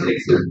 minus x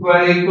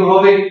square একটু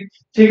হবে,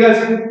 ঠিক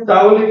আছে।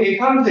 তাহলে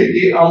এখান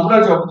থেকে আমরা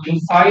যখন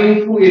sin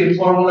 2 এর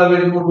ফর্মুলা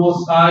বের করব,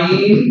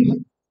 sin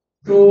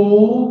 2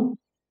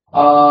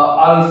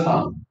 আলফা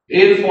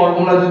এর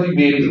ফর্মুলা যদি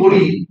বের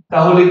করি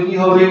তাহলে কি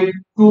হবে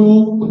 2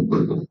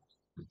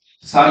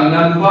 sin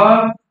আলফা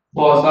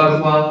cos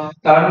আলফা,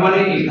 তার মানে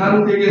এখান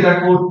থেকে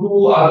দেখো 2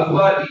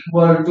 আলফা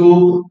ইকুয়াল টু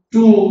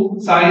 2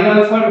 sin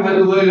আলফার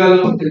ভ্যালু হয়ে গেল,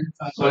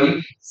 সরি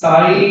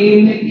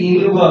sin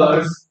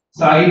ইনভার্স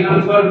sin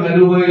আলফার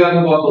ভ্যালু হয়ে গেল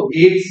কত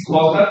x,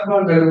 cos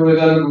আলফার ভ্যালু হয়ে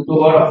গেল root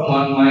over of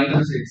 1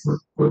 minus x।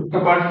 একটা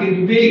পার্ট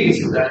কিন্তু পেয়ে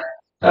গেছি,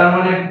 তার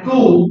মানে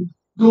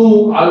 2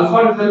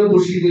 আলফার ভ্যালু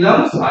বসিয়ে দিলাম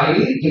sin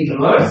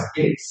inverse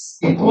x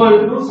equal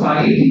to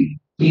sin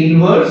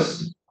inverse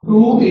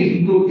 2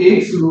 into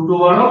x root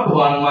over of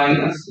 1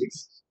 minus x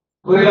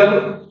হয়ে গেল,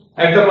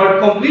 একটা পার্ট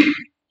কমপ্লিট।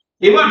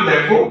 এবার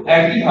দেখো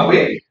একই ভাবে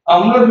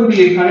আমরা যদি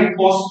এখানে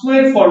cos 2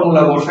 এর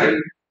ফর্মুলা বসাই,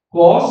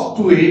 cos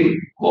 2 এর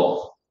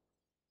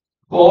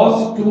cos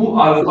 2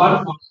 আলফার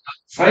ফর্মুলা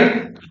বসাই,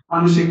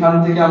 মানে সেখান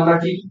থেকে আমরা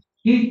কি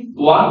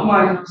 1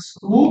 minus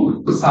 2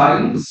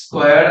 sin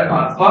স্কয়ার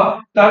আলফা,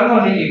 তার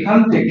মানে এখান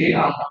থেকে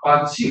আমরা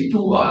পাচ্ছি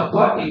 2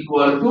 alpha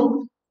equal to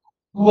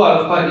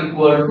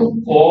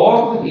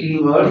cos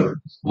inverse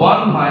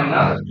 1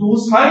 minus 2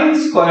 sin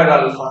square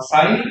alpha,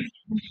 sin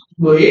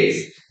x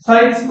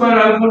sin square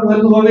আলফার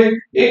ভ্যালু হবে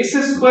x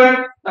স্কয়ার,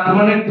 তার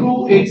মানে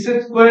 2x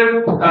স্কয়ার,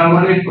 তার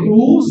মানে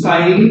 2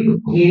 sin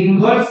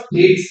inverse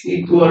x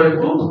equal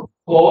to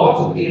cos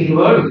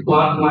inverse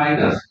 1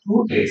 minus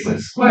 2x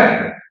square.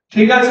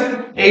 ঠিক আছে,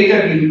 এইটা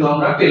কিন্তু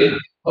আমরা পেলাম।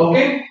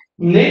 ওকে,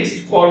 নেক্সট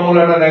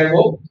ফর্মুলাটা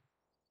দেখো,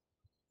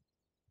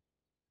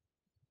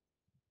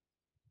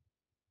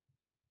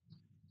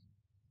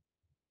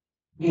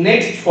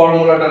 নেক্সট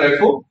ফর্মুলাটা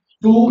দেখো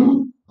 2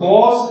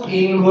 cos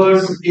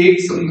inverse x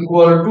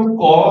equal to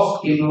cos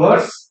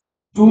inverse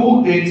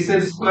 2x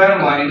square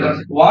minus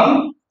 1,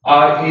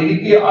 আর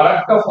এদিকে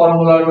আরেকটা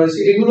ফর্মুলা রয়েছে,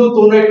 এগুলো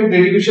তোমরা একটু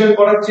ডেরিভেশন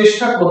করার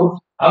চেষ্টা করো,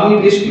 আমি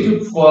বেশ কিছু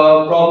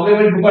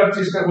প্রবলেমে ঢোকার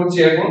চেষ্টা করছি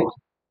এখন।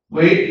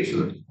 ওয়েট,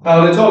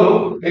 তাহলে চলো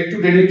একটু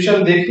ডেরিভেশন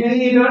দেখে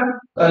নিই এবার।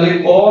 তাহলে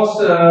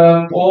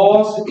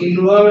cos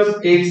inverse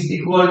x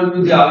equal to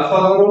যদি আলফা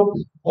ধরো,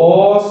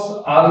 cos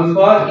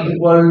আলফা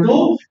ইকুয়াল টু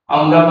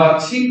আমরা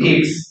পাচ্ছি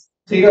x,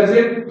 ঠিক আছে,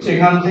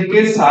 সেখান থেকে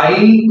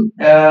sin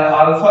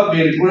আলফা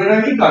বের করে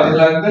রাখি, কাজে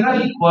লাগবে না,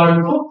 equal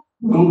to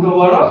root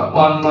over of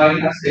 1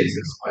 minus x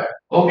square।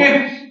 ওকে,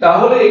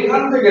 তাহলে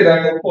এখান থেকে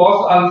দেখো cos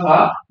alpha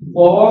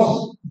cos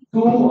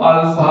 2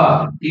 alpha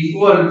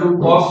equal to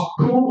cos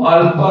 2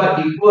 alpha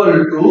equal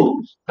to,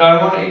 তার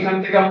মানে এখান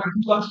থেকে আমরা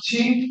কি পাচ্ছি,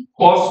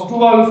 cos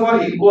 2 alpha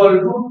equal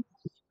to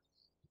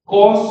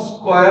cos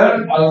square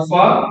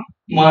alpha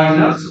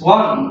minus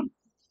 1,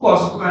 cos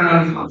square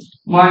alpha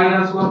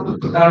minus 1,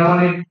 তার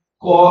মানে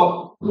cos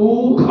 2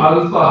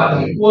 alpha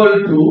equal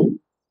to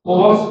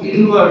cos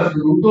inverse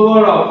root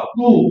over of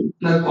 2,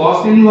 the cos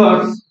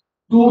inverse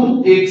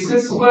 2x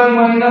square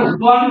minus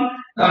 1,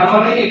 তার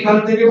মানে এখান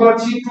থেকে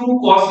পাচ্ছি 2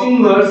 cos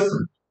inverse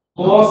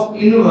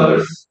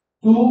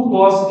 2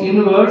 cos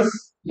inverse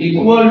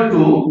equal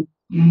to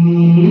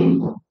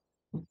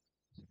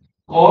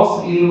cos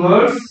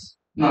inverse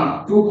না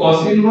 2 cos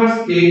inverse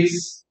x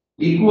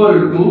equal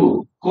to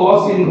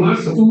cos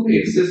inverse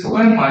 2x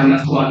square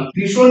minus 1।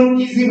 ভীষণ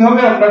easy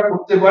ভাবে আমরা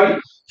করতে পারি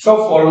সব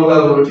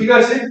ফর্মুলাগুলো, ঠিক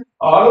আছে।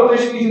 আরো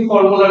বেশ কিছু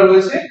ফর্মুলা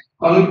রয়েছে,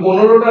 আমি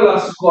 15টা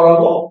লাস্ট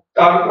করাবো,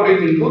 তারপরে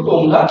কিন্তু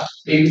তোমরা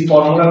এই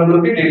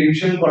ফর্মুলাগুলোকে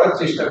ডেরিভেশন করার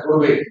চেষ্টা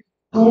করবে।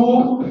 2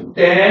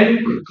 tan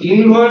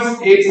inverse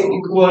x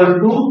equal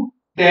to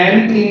tan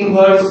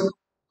inverse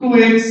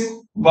 2x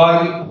by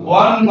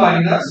 1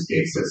 minus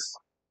x।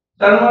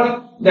 তার মানে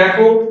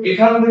দেখো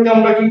এখান থেকে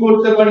আমরা কি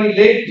করতে পারি,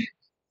 let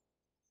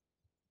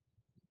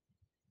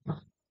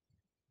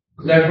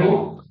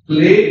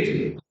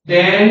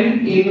tan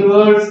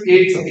inverse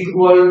x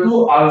equal to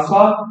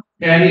alpha,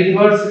 tan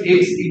inverse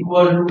x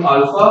equal to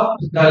alpha,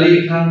 তাহলে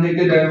এখান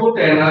থেকে দেখো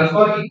tan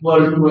alpha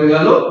equal to হয়ে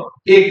গেল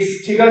x,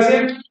 ঠিক আছে,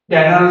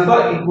 tan alpha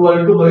equal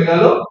to হয়ে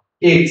গেল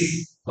x।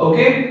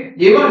 ওকে,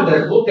 এবার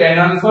দেখো tan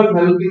alpha এর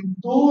ভ্যালু কিন্তু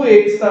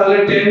 2x, তাহলে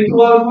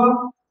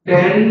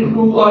tan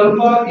 2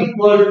 alpha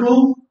equal to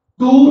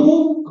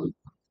 2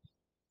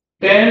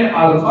 tan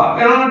alpha,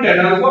 কেন না tan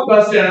alpha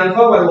plus tan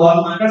alpha by 1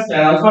 minus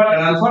tan alpha,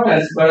 tan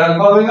square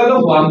alpha হয়ে গেল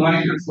 1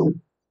 minus,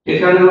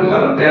 এখানে হয়ে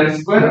গেল tan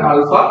square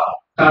alpha,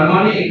 তার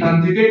মানে এখান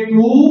থেকে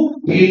 2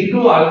 into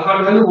alpha এর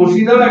ভ্যালু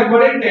বসিয়ে দাও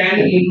একবারে, tan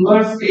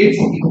inverse x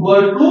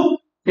equal to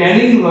tan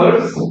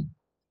inverse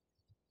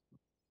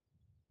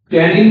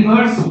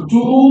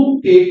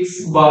 2x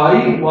by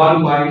 1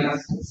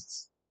 minus,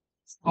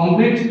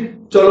 complete.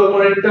 চলো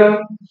পরেরটা,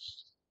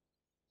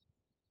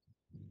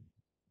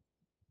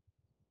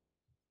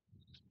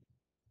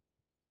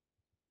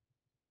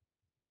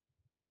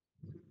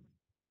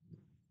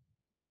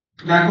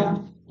 দেখো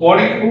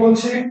পরে কি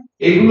বলছে,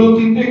 এগুলো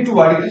কিন্তু একটু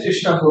বাড়িতে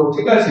চেষ্টা করো,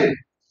 ঠিক আছে।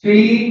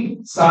 3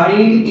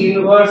 sin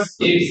inverse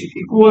x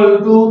equal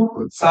to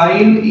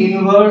sin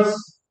inverse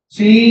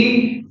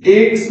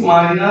 3x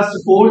minus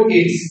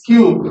 4x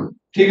cube,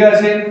 ঠিক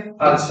আছে।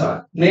 আচ্ছা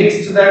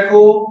নেক্সট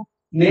দেখো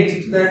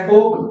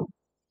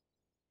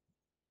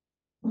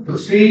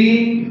 3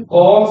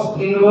 cos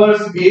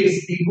inverse x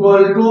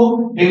equal to,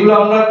 এগুলো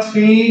আমরা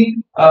 3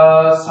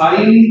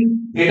 sin,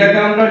 এটাকে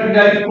আমরা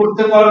ডিরাইভ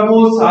করতে পারবো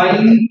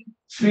sin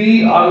 3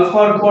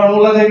 আলফার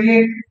ফর্মুলা থেকে,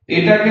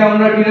 এটাকে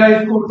আমরা ডিরাইভ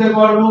করতে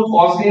পারবো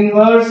cos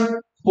inverse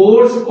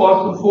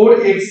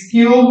 4x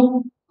cube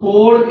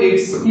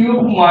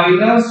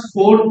minus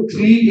 4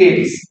 3x,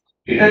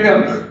 এটাকে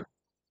আমরা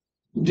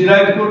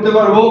ডিরাইভ করতে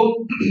পারবো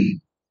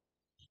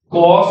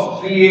cos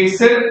 3x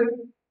এর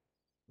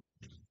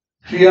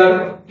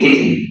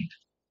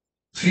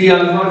 3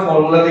 আলফার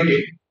ফর্মুলা থেকে।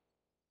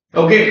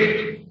 ওকে,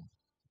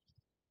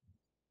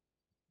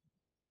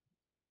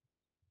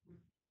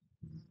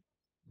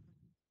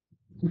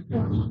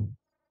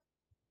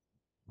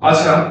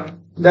 আচ্ছা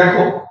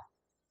দেখো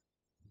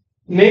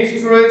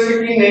নেক্সট রয়েছে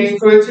কি,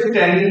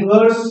 tan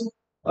inverse,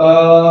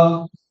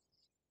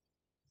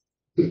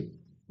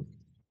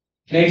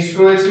 নেক্সট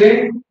রয়েছে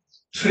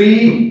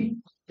 3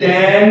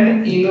 tan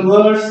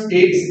inverse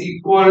x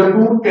equal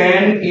to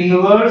tan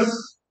inverse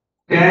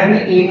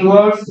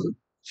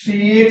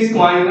 3x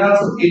minus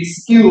x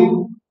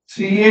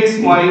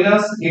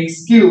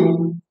cube,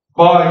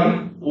 by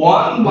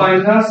 1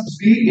 minus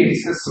 3x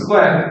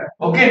square।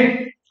 ওকে,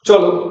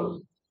 চলো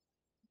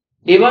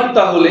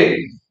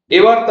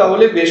এবার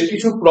তাহলে বেশ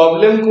কিছু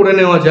প্রবলেম করে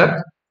নেওয়া যাক।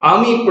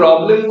 আমি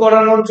প্রবলেম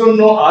করানোর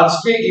জন্য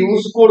আজকে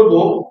ইউজ করব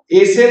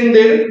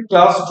এসএনদের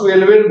ক্লাস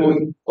 12 এর বই।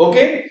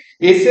 ওকে,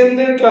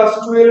 এসএনদের ক্লাস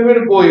 12 এর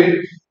বইয়ের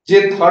যে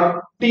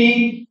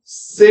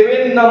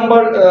 37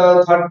 নাম্বার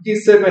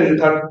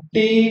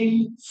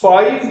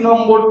 35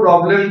 নম্বর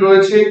প্রবলেম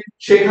রয়েছে,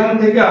 সেখান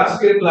থেকে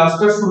আজকের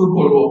ক্লাসটা শুরু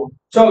করব।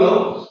 চলো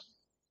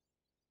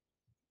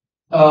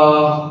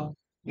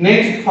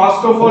নেক্সট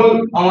ফার্স্ট অফ অল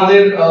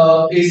আমাদের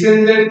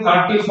এসএনদের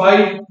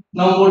 35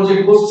 নম্বর যে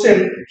কোশ্চেন,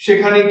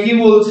 সেখানে কি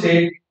বলছে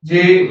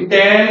যে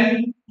tan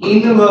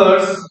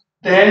inverse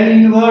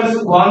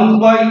 1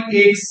 by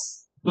x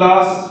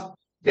plus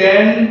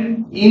tan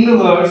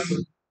inverse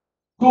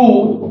 2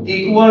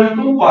 equal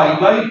to pi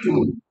by 2।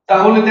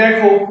 তাহলে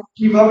দেখো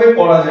কিভাবে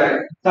করা যায়,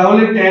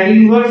 তাহলে tan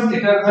inverse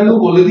এটার ভ্যালু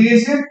বলে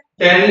দিয়েছে,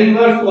 tan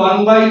inverse 1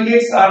 by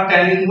x R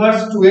tan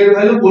inverse 2 এর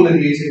ভ্যালু বলে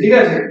দিয়েছে, ঠিক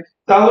আছে।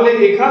 তাহলে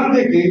এখান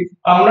থেকে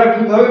আমরা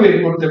কিভাবে বের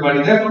করতে পারি,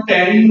 দেখো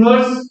tan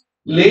inverse,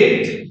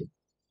 let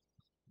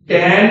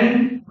tan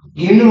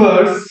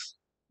inverse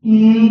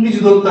কিছু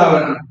ধরতে হবে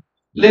না,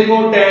 লেখো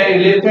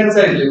left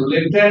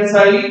hand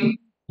side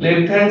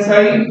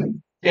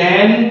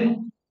tan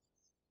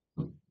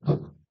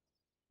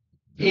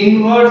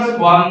inverse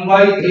 1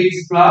 by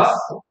x plus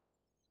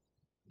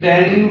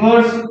tan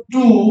inverse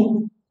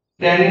 2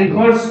 tan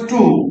inverse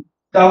 2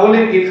 তাহলে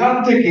এখান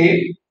থেকে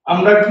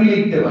আমরা কি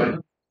লিখতে পারি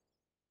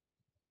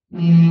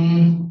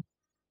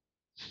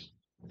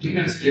ঠিক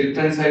আছে লেফট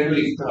হ্যান্ড সাইডে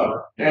লিখতে হবে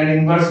tan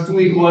inverse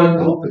 2 equal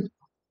to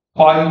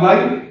pi by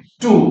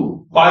 2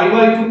 pi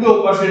by 2 কে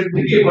ওপাশের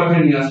থেকে এপাশে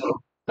নিয়ে আসো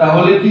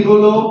তাহলে কি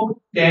হলো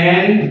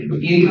tan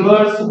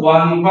inverse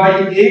 1 by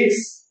x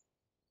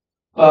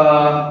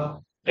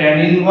tan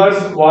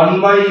inverse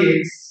 1 by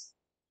x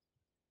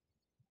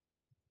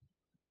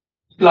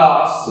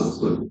plus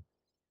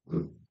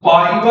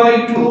pi by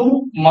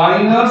 2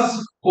 minus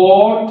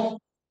cot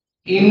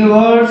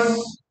inverse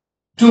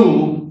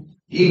 2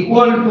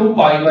 equal to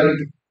pi by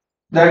 2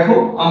 দেখো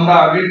আমরা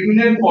আগের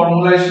দিনের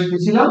ফর্মুলায়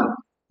শিখেছিলাম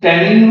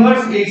tan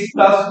inverse x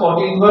plus cot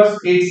inverse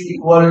x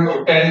equal to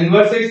tan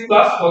inverse x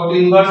plus cot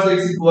inverse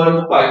x equal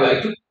to pi by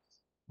 2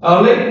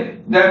 তাহলে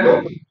দেখো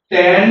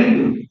tan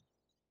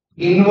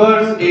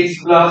inverse x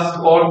plus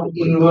cot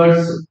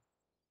inverse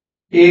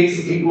x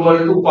equal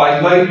to pi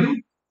by 2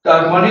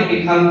 তার মানে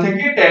এখান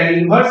থেকে tan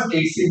inverse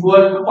x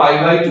equal to pi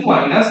by 2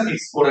 minus x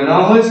করে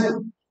নেওয়া হয়েছে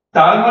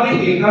তার মানে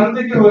এখান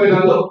থেকে হয়ে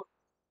গেল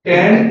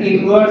tan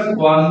inverse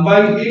 1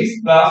 by x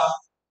plus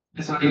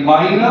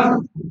minus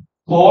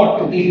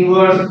cot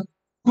inverse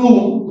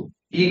 2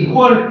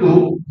 equal to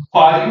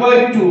pi by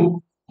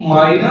 2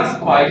 minus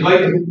pi by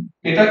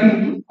 2 এটা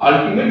কিন্তু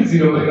আলটিমেট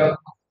 0 হয়ে গেল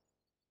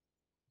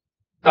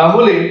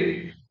তাহলে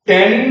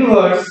tan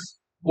inverse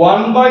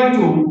 1 by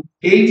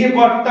 2 এই যে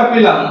পার্টটা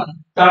পেলাম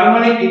তার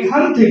মানে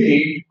এখান থেকে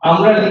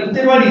আমরা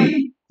লিখতে পারি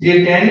যে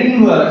tan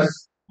inverse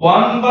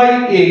 1 by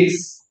x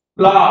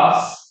plus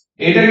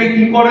এটাকে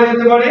কি করা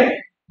যেতে পারে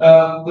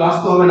প্লাস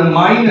তো হবে না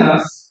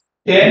মাইনাস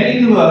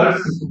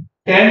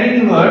tan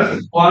inverse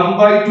 1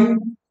 by 2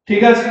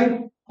 ঠিক আছে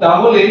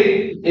তাহলে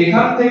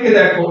এখান থেকে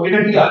দেখো এটা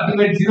কি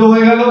আলটিমেট 0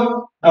 হয়ে গেল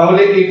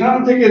তাহলে এখান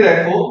থেকে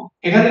দেখো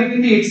এখানে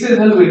কিন্তু x এর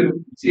ভ্যালু বের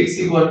করছি x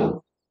ইকুয়াল টু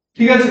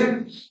ঠিক আছে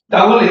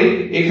তাহলে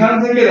এখান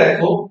থেকে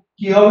দেখো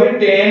কি হবে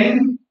tan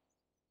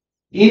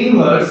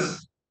inverse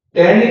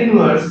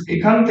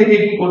এখান থেকে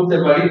কি করতে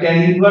পারি tan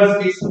inverse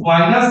x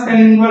minus tan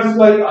inverse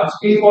y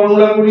আজকে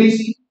ফর্মুলা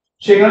করেছি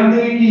সেখান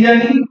থেকে কি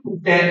জানি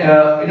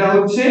এটা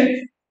হচ্ছে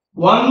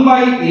 1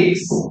 by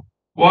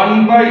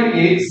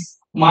x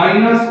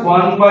minus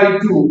 1 by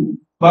 2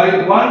 by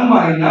 1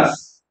 minus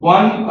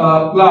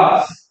 1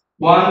 plus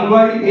 1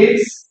 by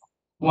x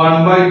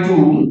 1 by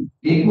 2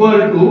 equal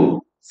to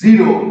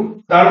 0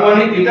 তার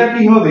মানে এটা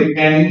কি হবে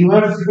tan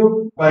inverse 0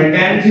 by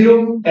tan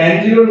 0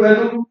 এর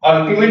ভ্যালু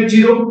আলটিমেট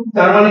 0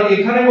 তার মানে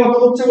এখানে কত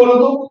হচ্ছে বলো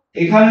তো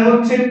এখানে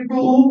হচ্ছে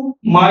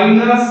 2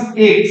 minus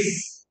x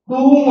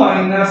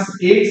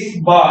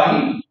by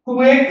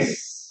 2x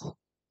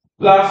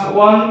plus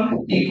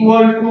 1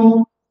 equal to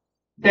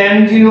tan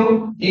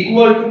 0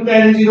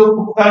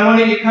 তার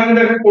মানে এখানে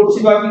দেখো করছি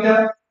বাকিটা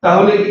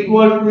তাহলে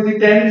ইকুয়াল টু যদি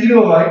tan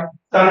 0 হয়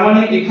তার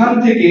মানে এখান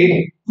থেকে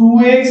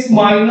 2x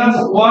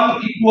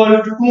 1 equal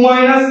to 2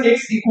 minus x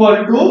equal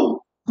to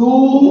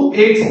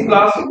 2x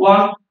plus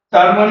 1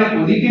 তার মানে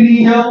ওদিকে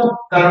নিয়ে যাও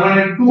তার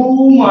মানে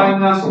 2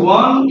 minus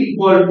 1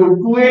 equal to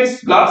 2x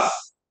plus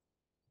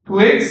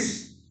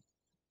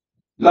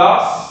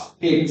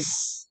x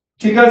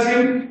ঠিক আছে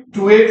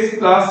 2x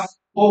plus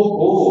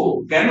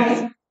কেন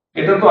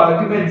এটা তো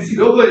আলটিমেট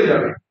 0 হয়ে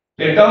যাবে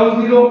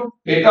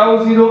এটাও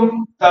 0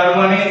 তার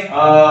মানে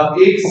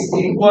x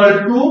ইকুয়াল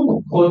টু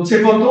হচ্ছে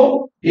কত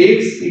x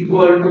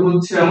ইকুয়াল টু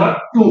হচ্ছে আমার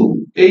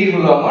 2 এই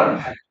হলো আমার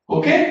ভ্যালু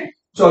ওকে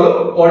চলো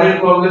পরের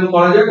প্রবলেম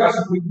করা যাক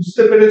আশা করি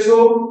বুঝতে পেরেছো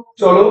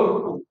চলো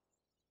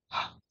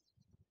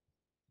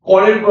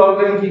পরের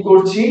প্রবলেম কি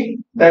করছি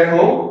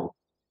দেখো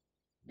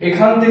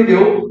এখান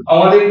থেকেও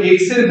আমাদের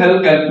x এর ভ্যালু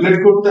ক্যালকুলেট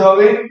করতে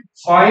হবে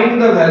find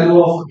the value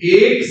of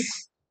x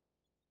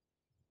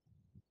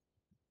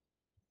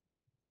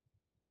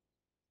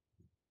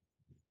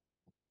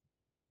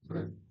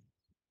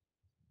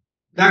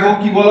দেখো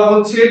কি বলা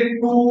হচ্ছে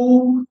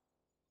 2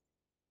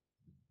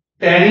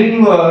 tan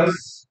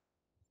inverse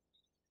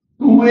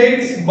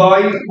 2x by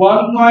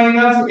 1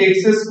 minus x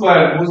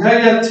square বোঝাই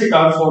যাচ্ছে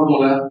কার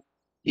formula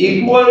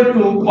equal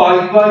to pi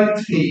by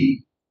 3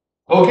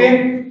 ওকে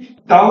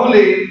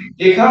তাহলে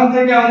এখান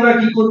থেকে আমরা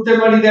কি করতে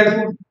পারি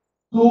দেখো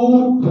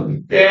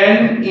 2 tan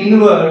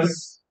inverse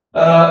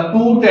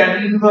 2 tan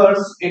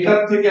inverse এটার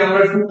থেকে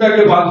আমরা 2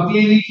 টাকে বাদ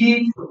দিয়ে লিখি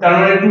তার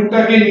মানে 2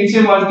 টাকে নিচে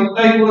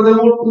মাল্টিপ্লাই করে দেব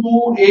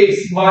 2x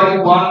by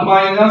 1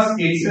 minus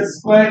x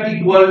square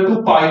equal to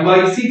pi by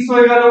 6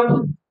 হয়ে গেল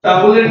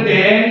তাহলে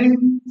tan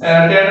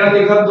আর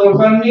লেখার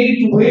দরকার নেই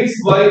 2x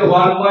by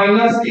 1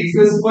 minus x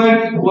square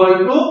equal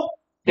to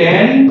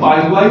tan pi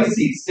by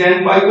 6 tan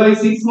pi by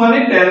 6 মানে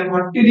tan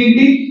 30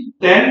 ডিগ্রি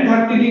tan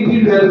 30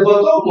 ডিগ্রির ভ্যালু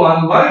কত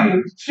 1 by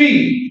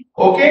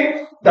 3 ওকে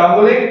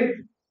তাহলে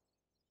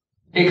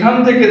এখান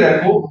থেকে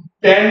দেখো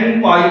tan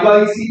pi by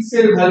 6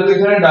 এর ভ্যালু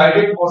এখানে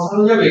ডাইরেক্ট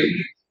বসানো যাবে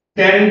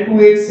tan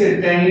 2x এর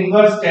tan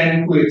ইনভার্স tan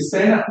 2x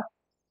তাই না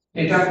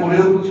এটা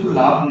করেও কিছু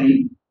লাভ নেই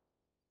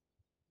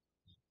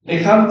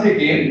এখান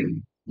থেকে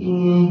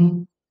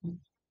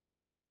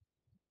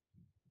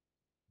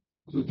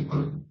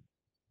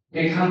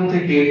এখান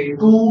থেকে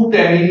 2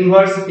 tan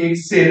ইনভার্স x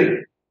এর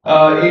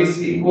x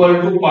equal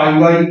to pi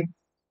by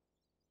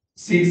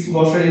 6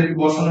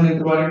 বসানো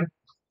যেতে পারে।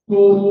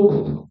 2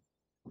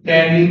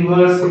 tan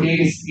inverse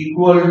x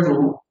equal to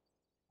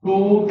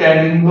 2 tan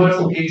inverse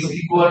x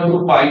equal to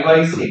pi by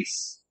 6।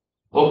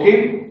 ওকে,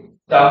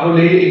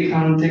 তাহলে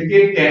এখান থেকে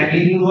tan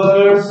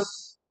inverse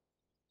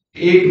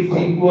x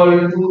equal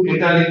to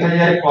এটা লেখা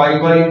যায় pi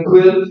by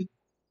 12,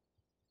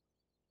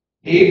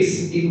 x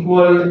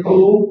equal to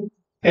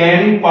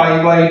tan pi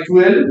by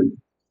 12।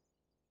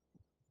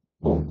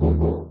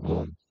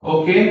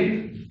 Okay,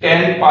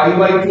 tan pi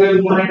by 12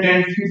 মানে tan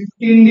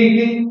 15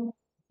 degree,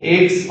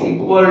 x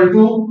equal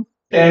to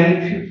tan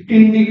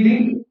 15 degree,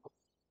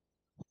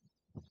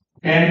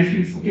 tan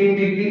 15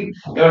 degree.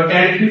 এবার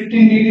tan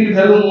 15 ডিগ্রির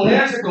value মনে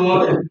আছে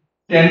তোমাদের?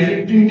 tan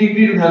 15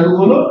 ডিগ্রির ভ্যালু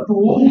হলো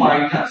 2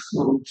 মাইনাস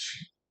রুট।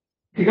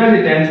 ঠিক আছে,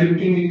 tan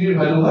 15 ডিগ্রির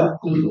ভ্যালু হয়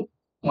 2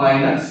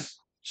 মাইনাস।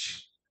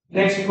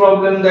 নেক্সট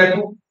প্রবলেম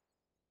দেখো,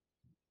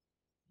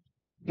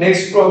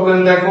 নেক্সট প্রবলেম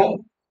দেখো,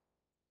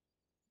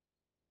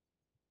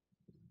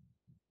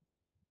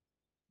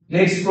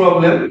 নেক্সট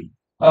প্রবলেম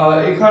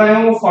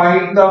এখানেও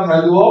find the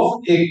value of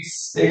x।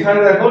 এখানে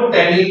দেখো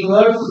tan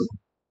inverse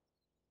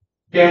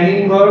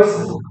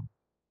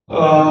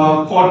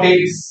cot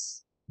x,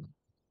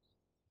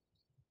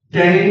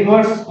 tan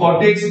inverse cot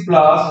x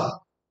plus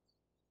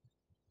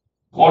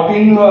cot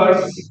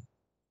inverse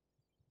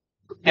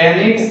tan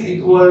x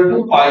equal to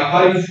pi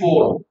by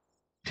 4।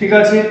 ঠিক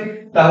আছে,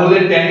 তাহলে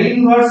tan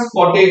inverse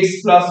cot x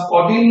plus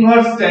cot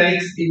inverse tan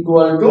x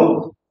equal to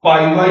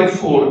pi by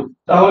 4।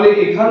 তাহলে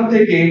এখান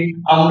থেকে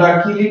আমরা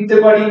কি লিখতে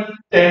পারি?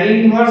 tan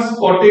inverse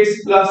cot x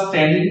plus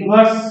tan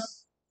inverse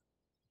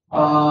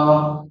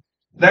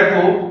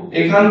দেখো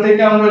এখান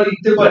থেকে আমরা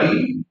লিখতে পারি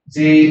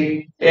যে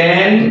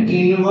tan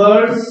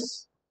inverse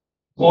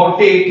cot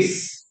x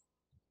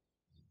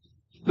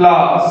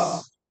plus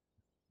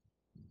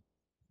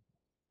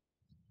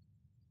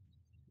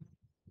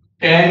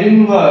tan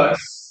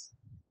inverse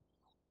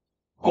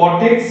cot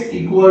x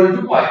equal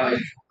to pi by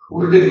 4।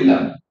 উল্টে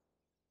দিলাম,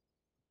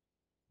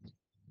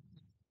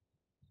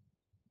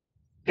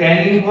 tan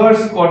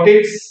inverse cot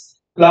x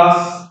plus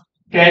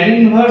tan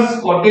inverse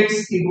cot x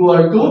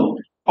equal to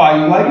pi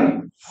by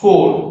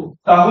 4।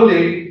 তাহলে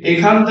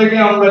এখান থেকে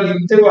আমরা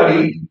লিখতে পারি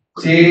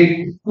যে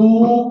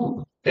 2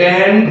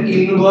 tan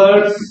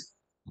inverse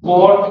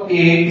cot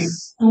x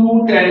 2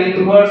 tan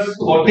inverse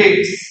cot x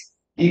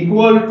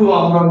equal to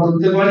আমরা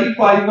বলতে পারি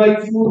pi by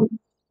 4।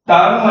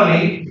 তার মানে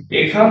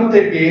এখান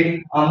থেকে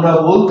আমরা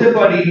বলতে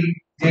পারি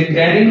যে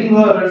tan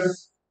inverse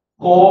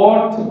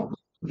cot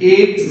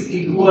x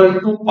equal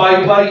to pi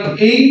by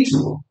 8,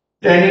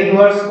 tan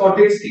inverse cot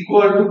x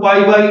equal to pi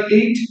by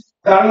 8।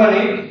 তার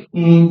মানে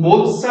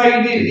বোথ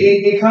সাইডে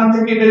এখান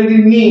থেকে এটা যদি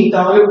নিই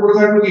তাহলে পুরো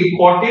থাকবে কি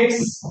cot x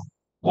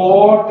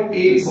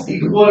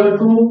equal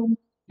to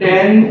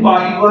tan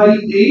pi by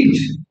 8,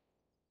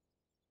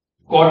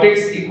 cot x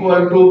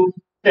equal to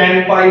tan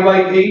pi by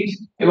 8।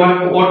 এবার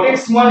cot x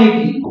মানে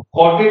কি?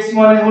 cot x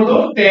মানে হলো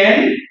tan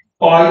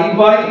pi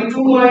by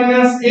 2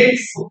 minus x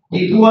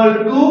equal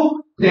to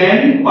tan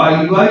pi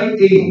by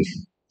 8।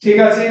 ঠিক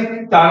আছে,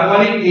 তার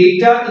মানে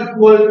এইটা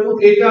ইকুয়াল টু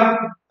এটা,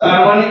 তার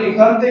মানে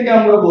এখান থেকে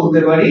আমরা বলতে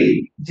পারি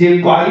যে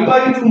pi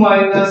by 2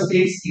 minus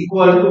x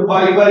equal to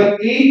pi by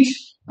 8।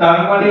 তার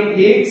মানে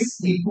x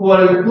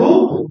equal to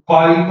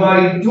pi by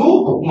 2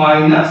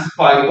 minus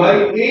pi by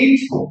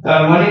 8।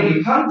 তার মানে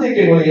এখান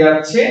থেকে হয়ে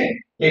যাচ্ছে,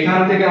 এখান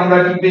থেকে আমরা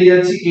কি পেয়ে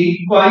যাচ্ছি 8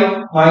 pi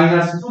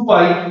minus 2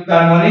 pi,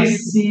 তার মানে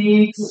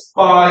 6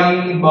 pi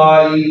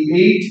by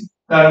 8।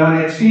 তার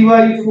মানে 3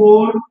 by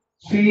 4,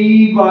 3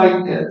 by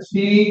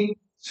 3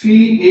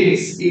 3x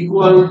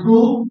equal to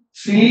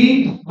 3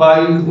 by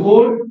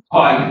 4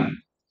 pi,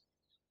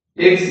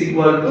 x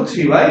equal to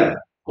 3 by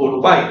 4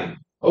 pi।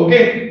 ওকে,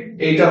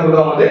 এইটা হলো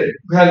আমাদের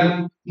ভ্যালু।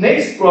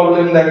 নেক্সট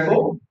প্রবলেম দেখো,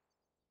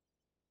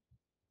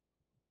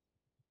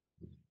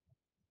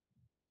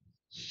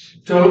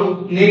 চলো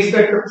নেক্সট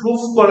একটা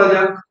প্রুফ করা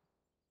যাক।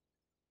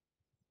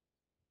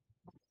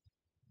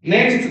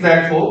 নেক্সট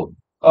দেখো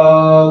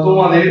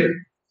তোমাদের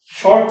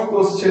শর্ট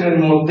কোশ্চেনের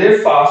মধ্যে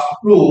ফার্স্ট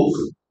প্রুফ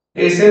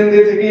এসএমডি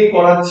থেকেই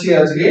করাচ্ছি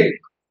আজকে।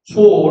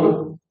 4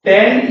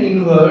 tan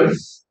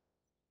inverse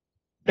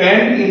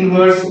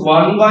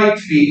 1 by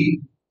 3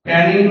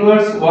 tan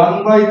inverse 1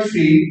 by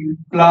 3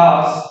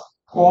 plus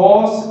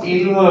cos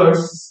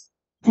inverse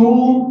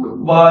 2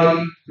 by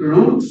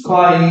root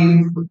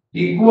 5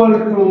 equal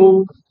to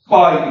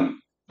 5।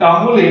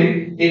 তাহলে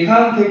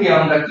এখান থেকে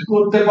আমরা কি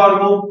করতে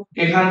পারবো?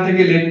 এখান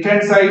থেকে লেফট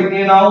হ্যান্ড সাইড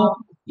নিয়ে নাও,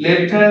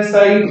 left hand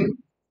side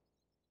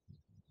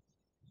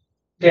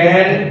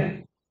tan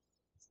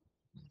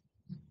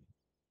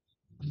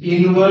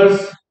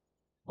inverse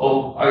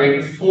আগে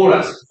 4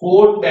 আছে,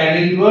 4 tan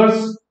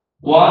inverse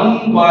 1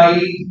 by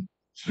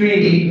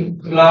 3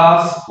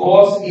 plus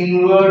cos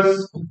inverse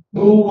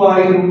 2 by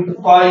root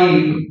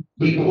 5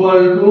 equal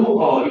to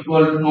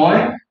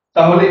 9।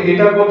 তাহলে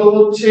এটা কত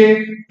হচ্ছে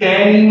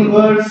tan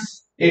inverse,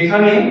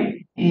 এখানে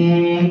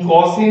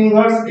cos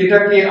ইনভার্স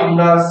এটাকে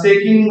আমরা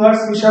sec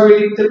ইনভার্স হিসাবে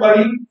লিখতে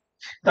পারি।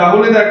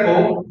 তাহলে দেখো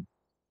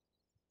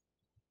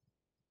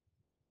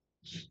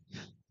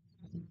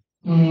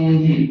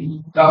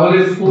তাহলে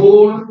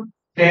 4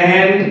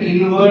 tan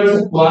ইনভার্স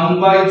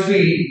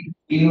 1/3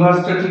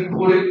 ইনভার্সটা ঠিক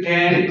করে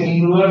tan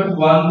ইনভার্স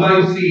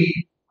 1/3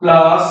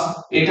 প্লাস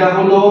এটা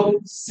হলো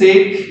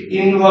sec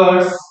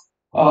ইনভার্স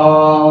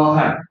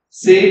হ্যাঁ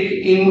sec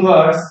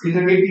ইনভার্স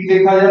এটাকে কি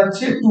লেখা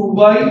যাচ্ছে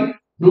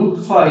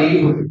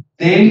 2/√5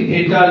 দেন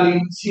এটা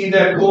লিখছি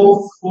দেখো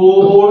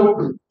 4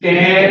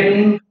 tan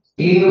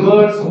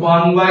inverse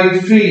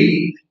 1/3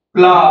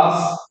 plus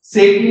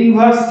sec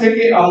inverse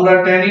থেকে আমরা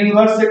tan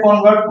ইনভার্সে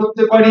কনভার্ট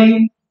করতে পারি।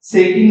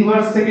 sec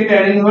ইনভার্স থেকে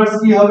tan ইনভার্স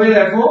কি হবে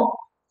দেখো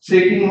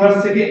sec ইনভার্স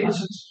থেকে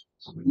আচ্ছা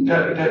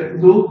এটা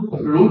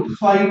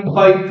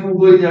 √5/2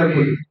 হয়ে যাবে,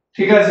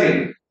 ঠিক আছে।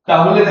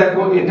 তাহলে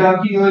দেখো এটা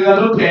কি হয়ে গেল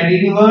tan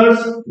inverse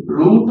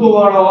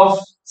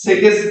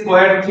sec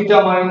square theta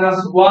minus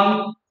 1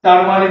 তার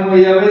মানে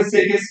হয়ে যাবে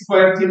sec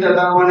স্কয়ার থিটা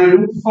তার মানে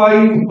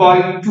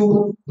 √5/2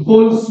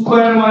 হোল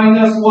স্কয়ার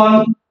মাইনাস 1,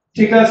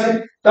 ঠিক আছে।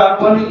 তার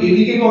মানে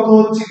এদিকে কত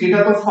হচ্ছে এটা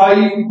তো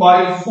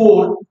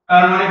 5/4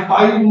 তার মানে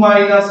 5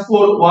 মাইনাস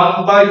 4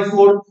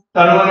 1/4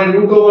 তার মানে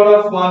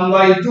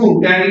 √1/2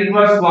 tan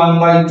ইনভার্স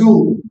 1/2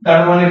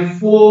 তার মানে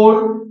 4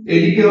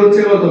 এদিকে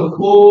হচ্ছে কত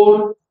 4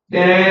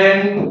 tan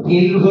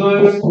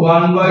inverse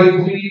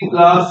 1/3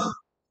 plus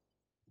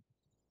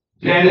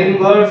tan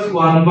inverse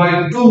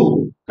 1/2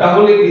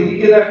 তাহলে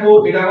এদিকে দেখো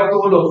এটা কত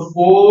হলো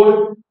 4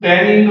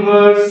 tan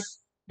inverse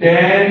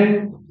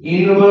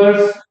 1/3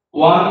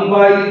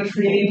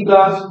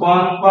 plus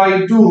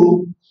 1/2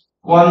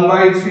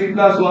 1/3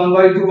 plus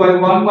 1/2 by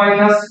 1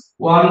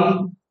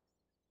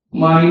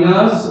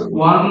 minus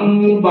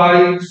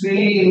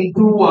 1/3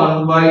 into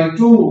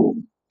 1/2,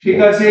 ঠিক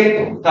আছে।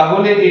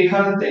 তাহলে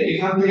এখান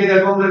থেকে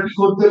দেখো আমরা কি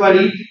করতে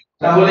পারি,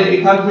 তাহলে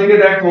এখান থেকে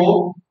দেখো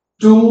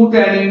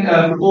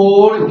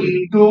 4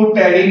 into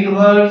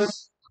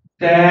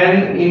tan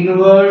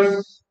inverse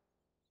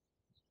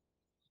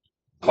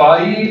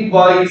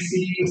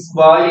 5/6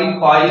 by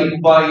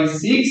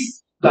 5/6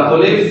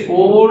 তাহলে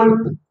 4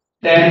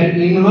 tan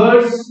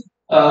inverse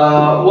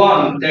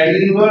 1 tan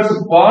inverse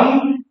 1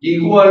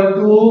 equal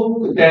to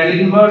tan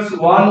inverse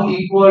 1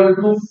 equal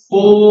to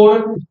 4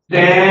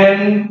 tan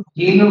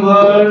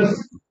inverse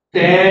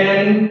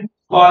 10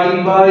 pi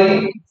by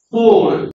 4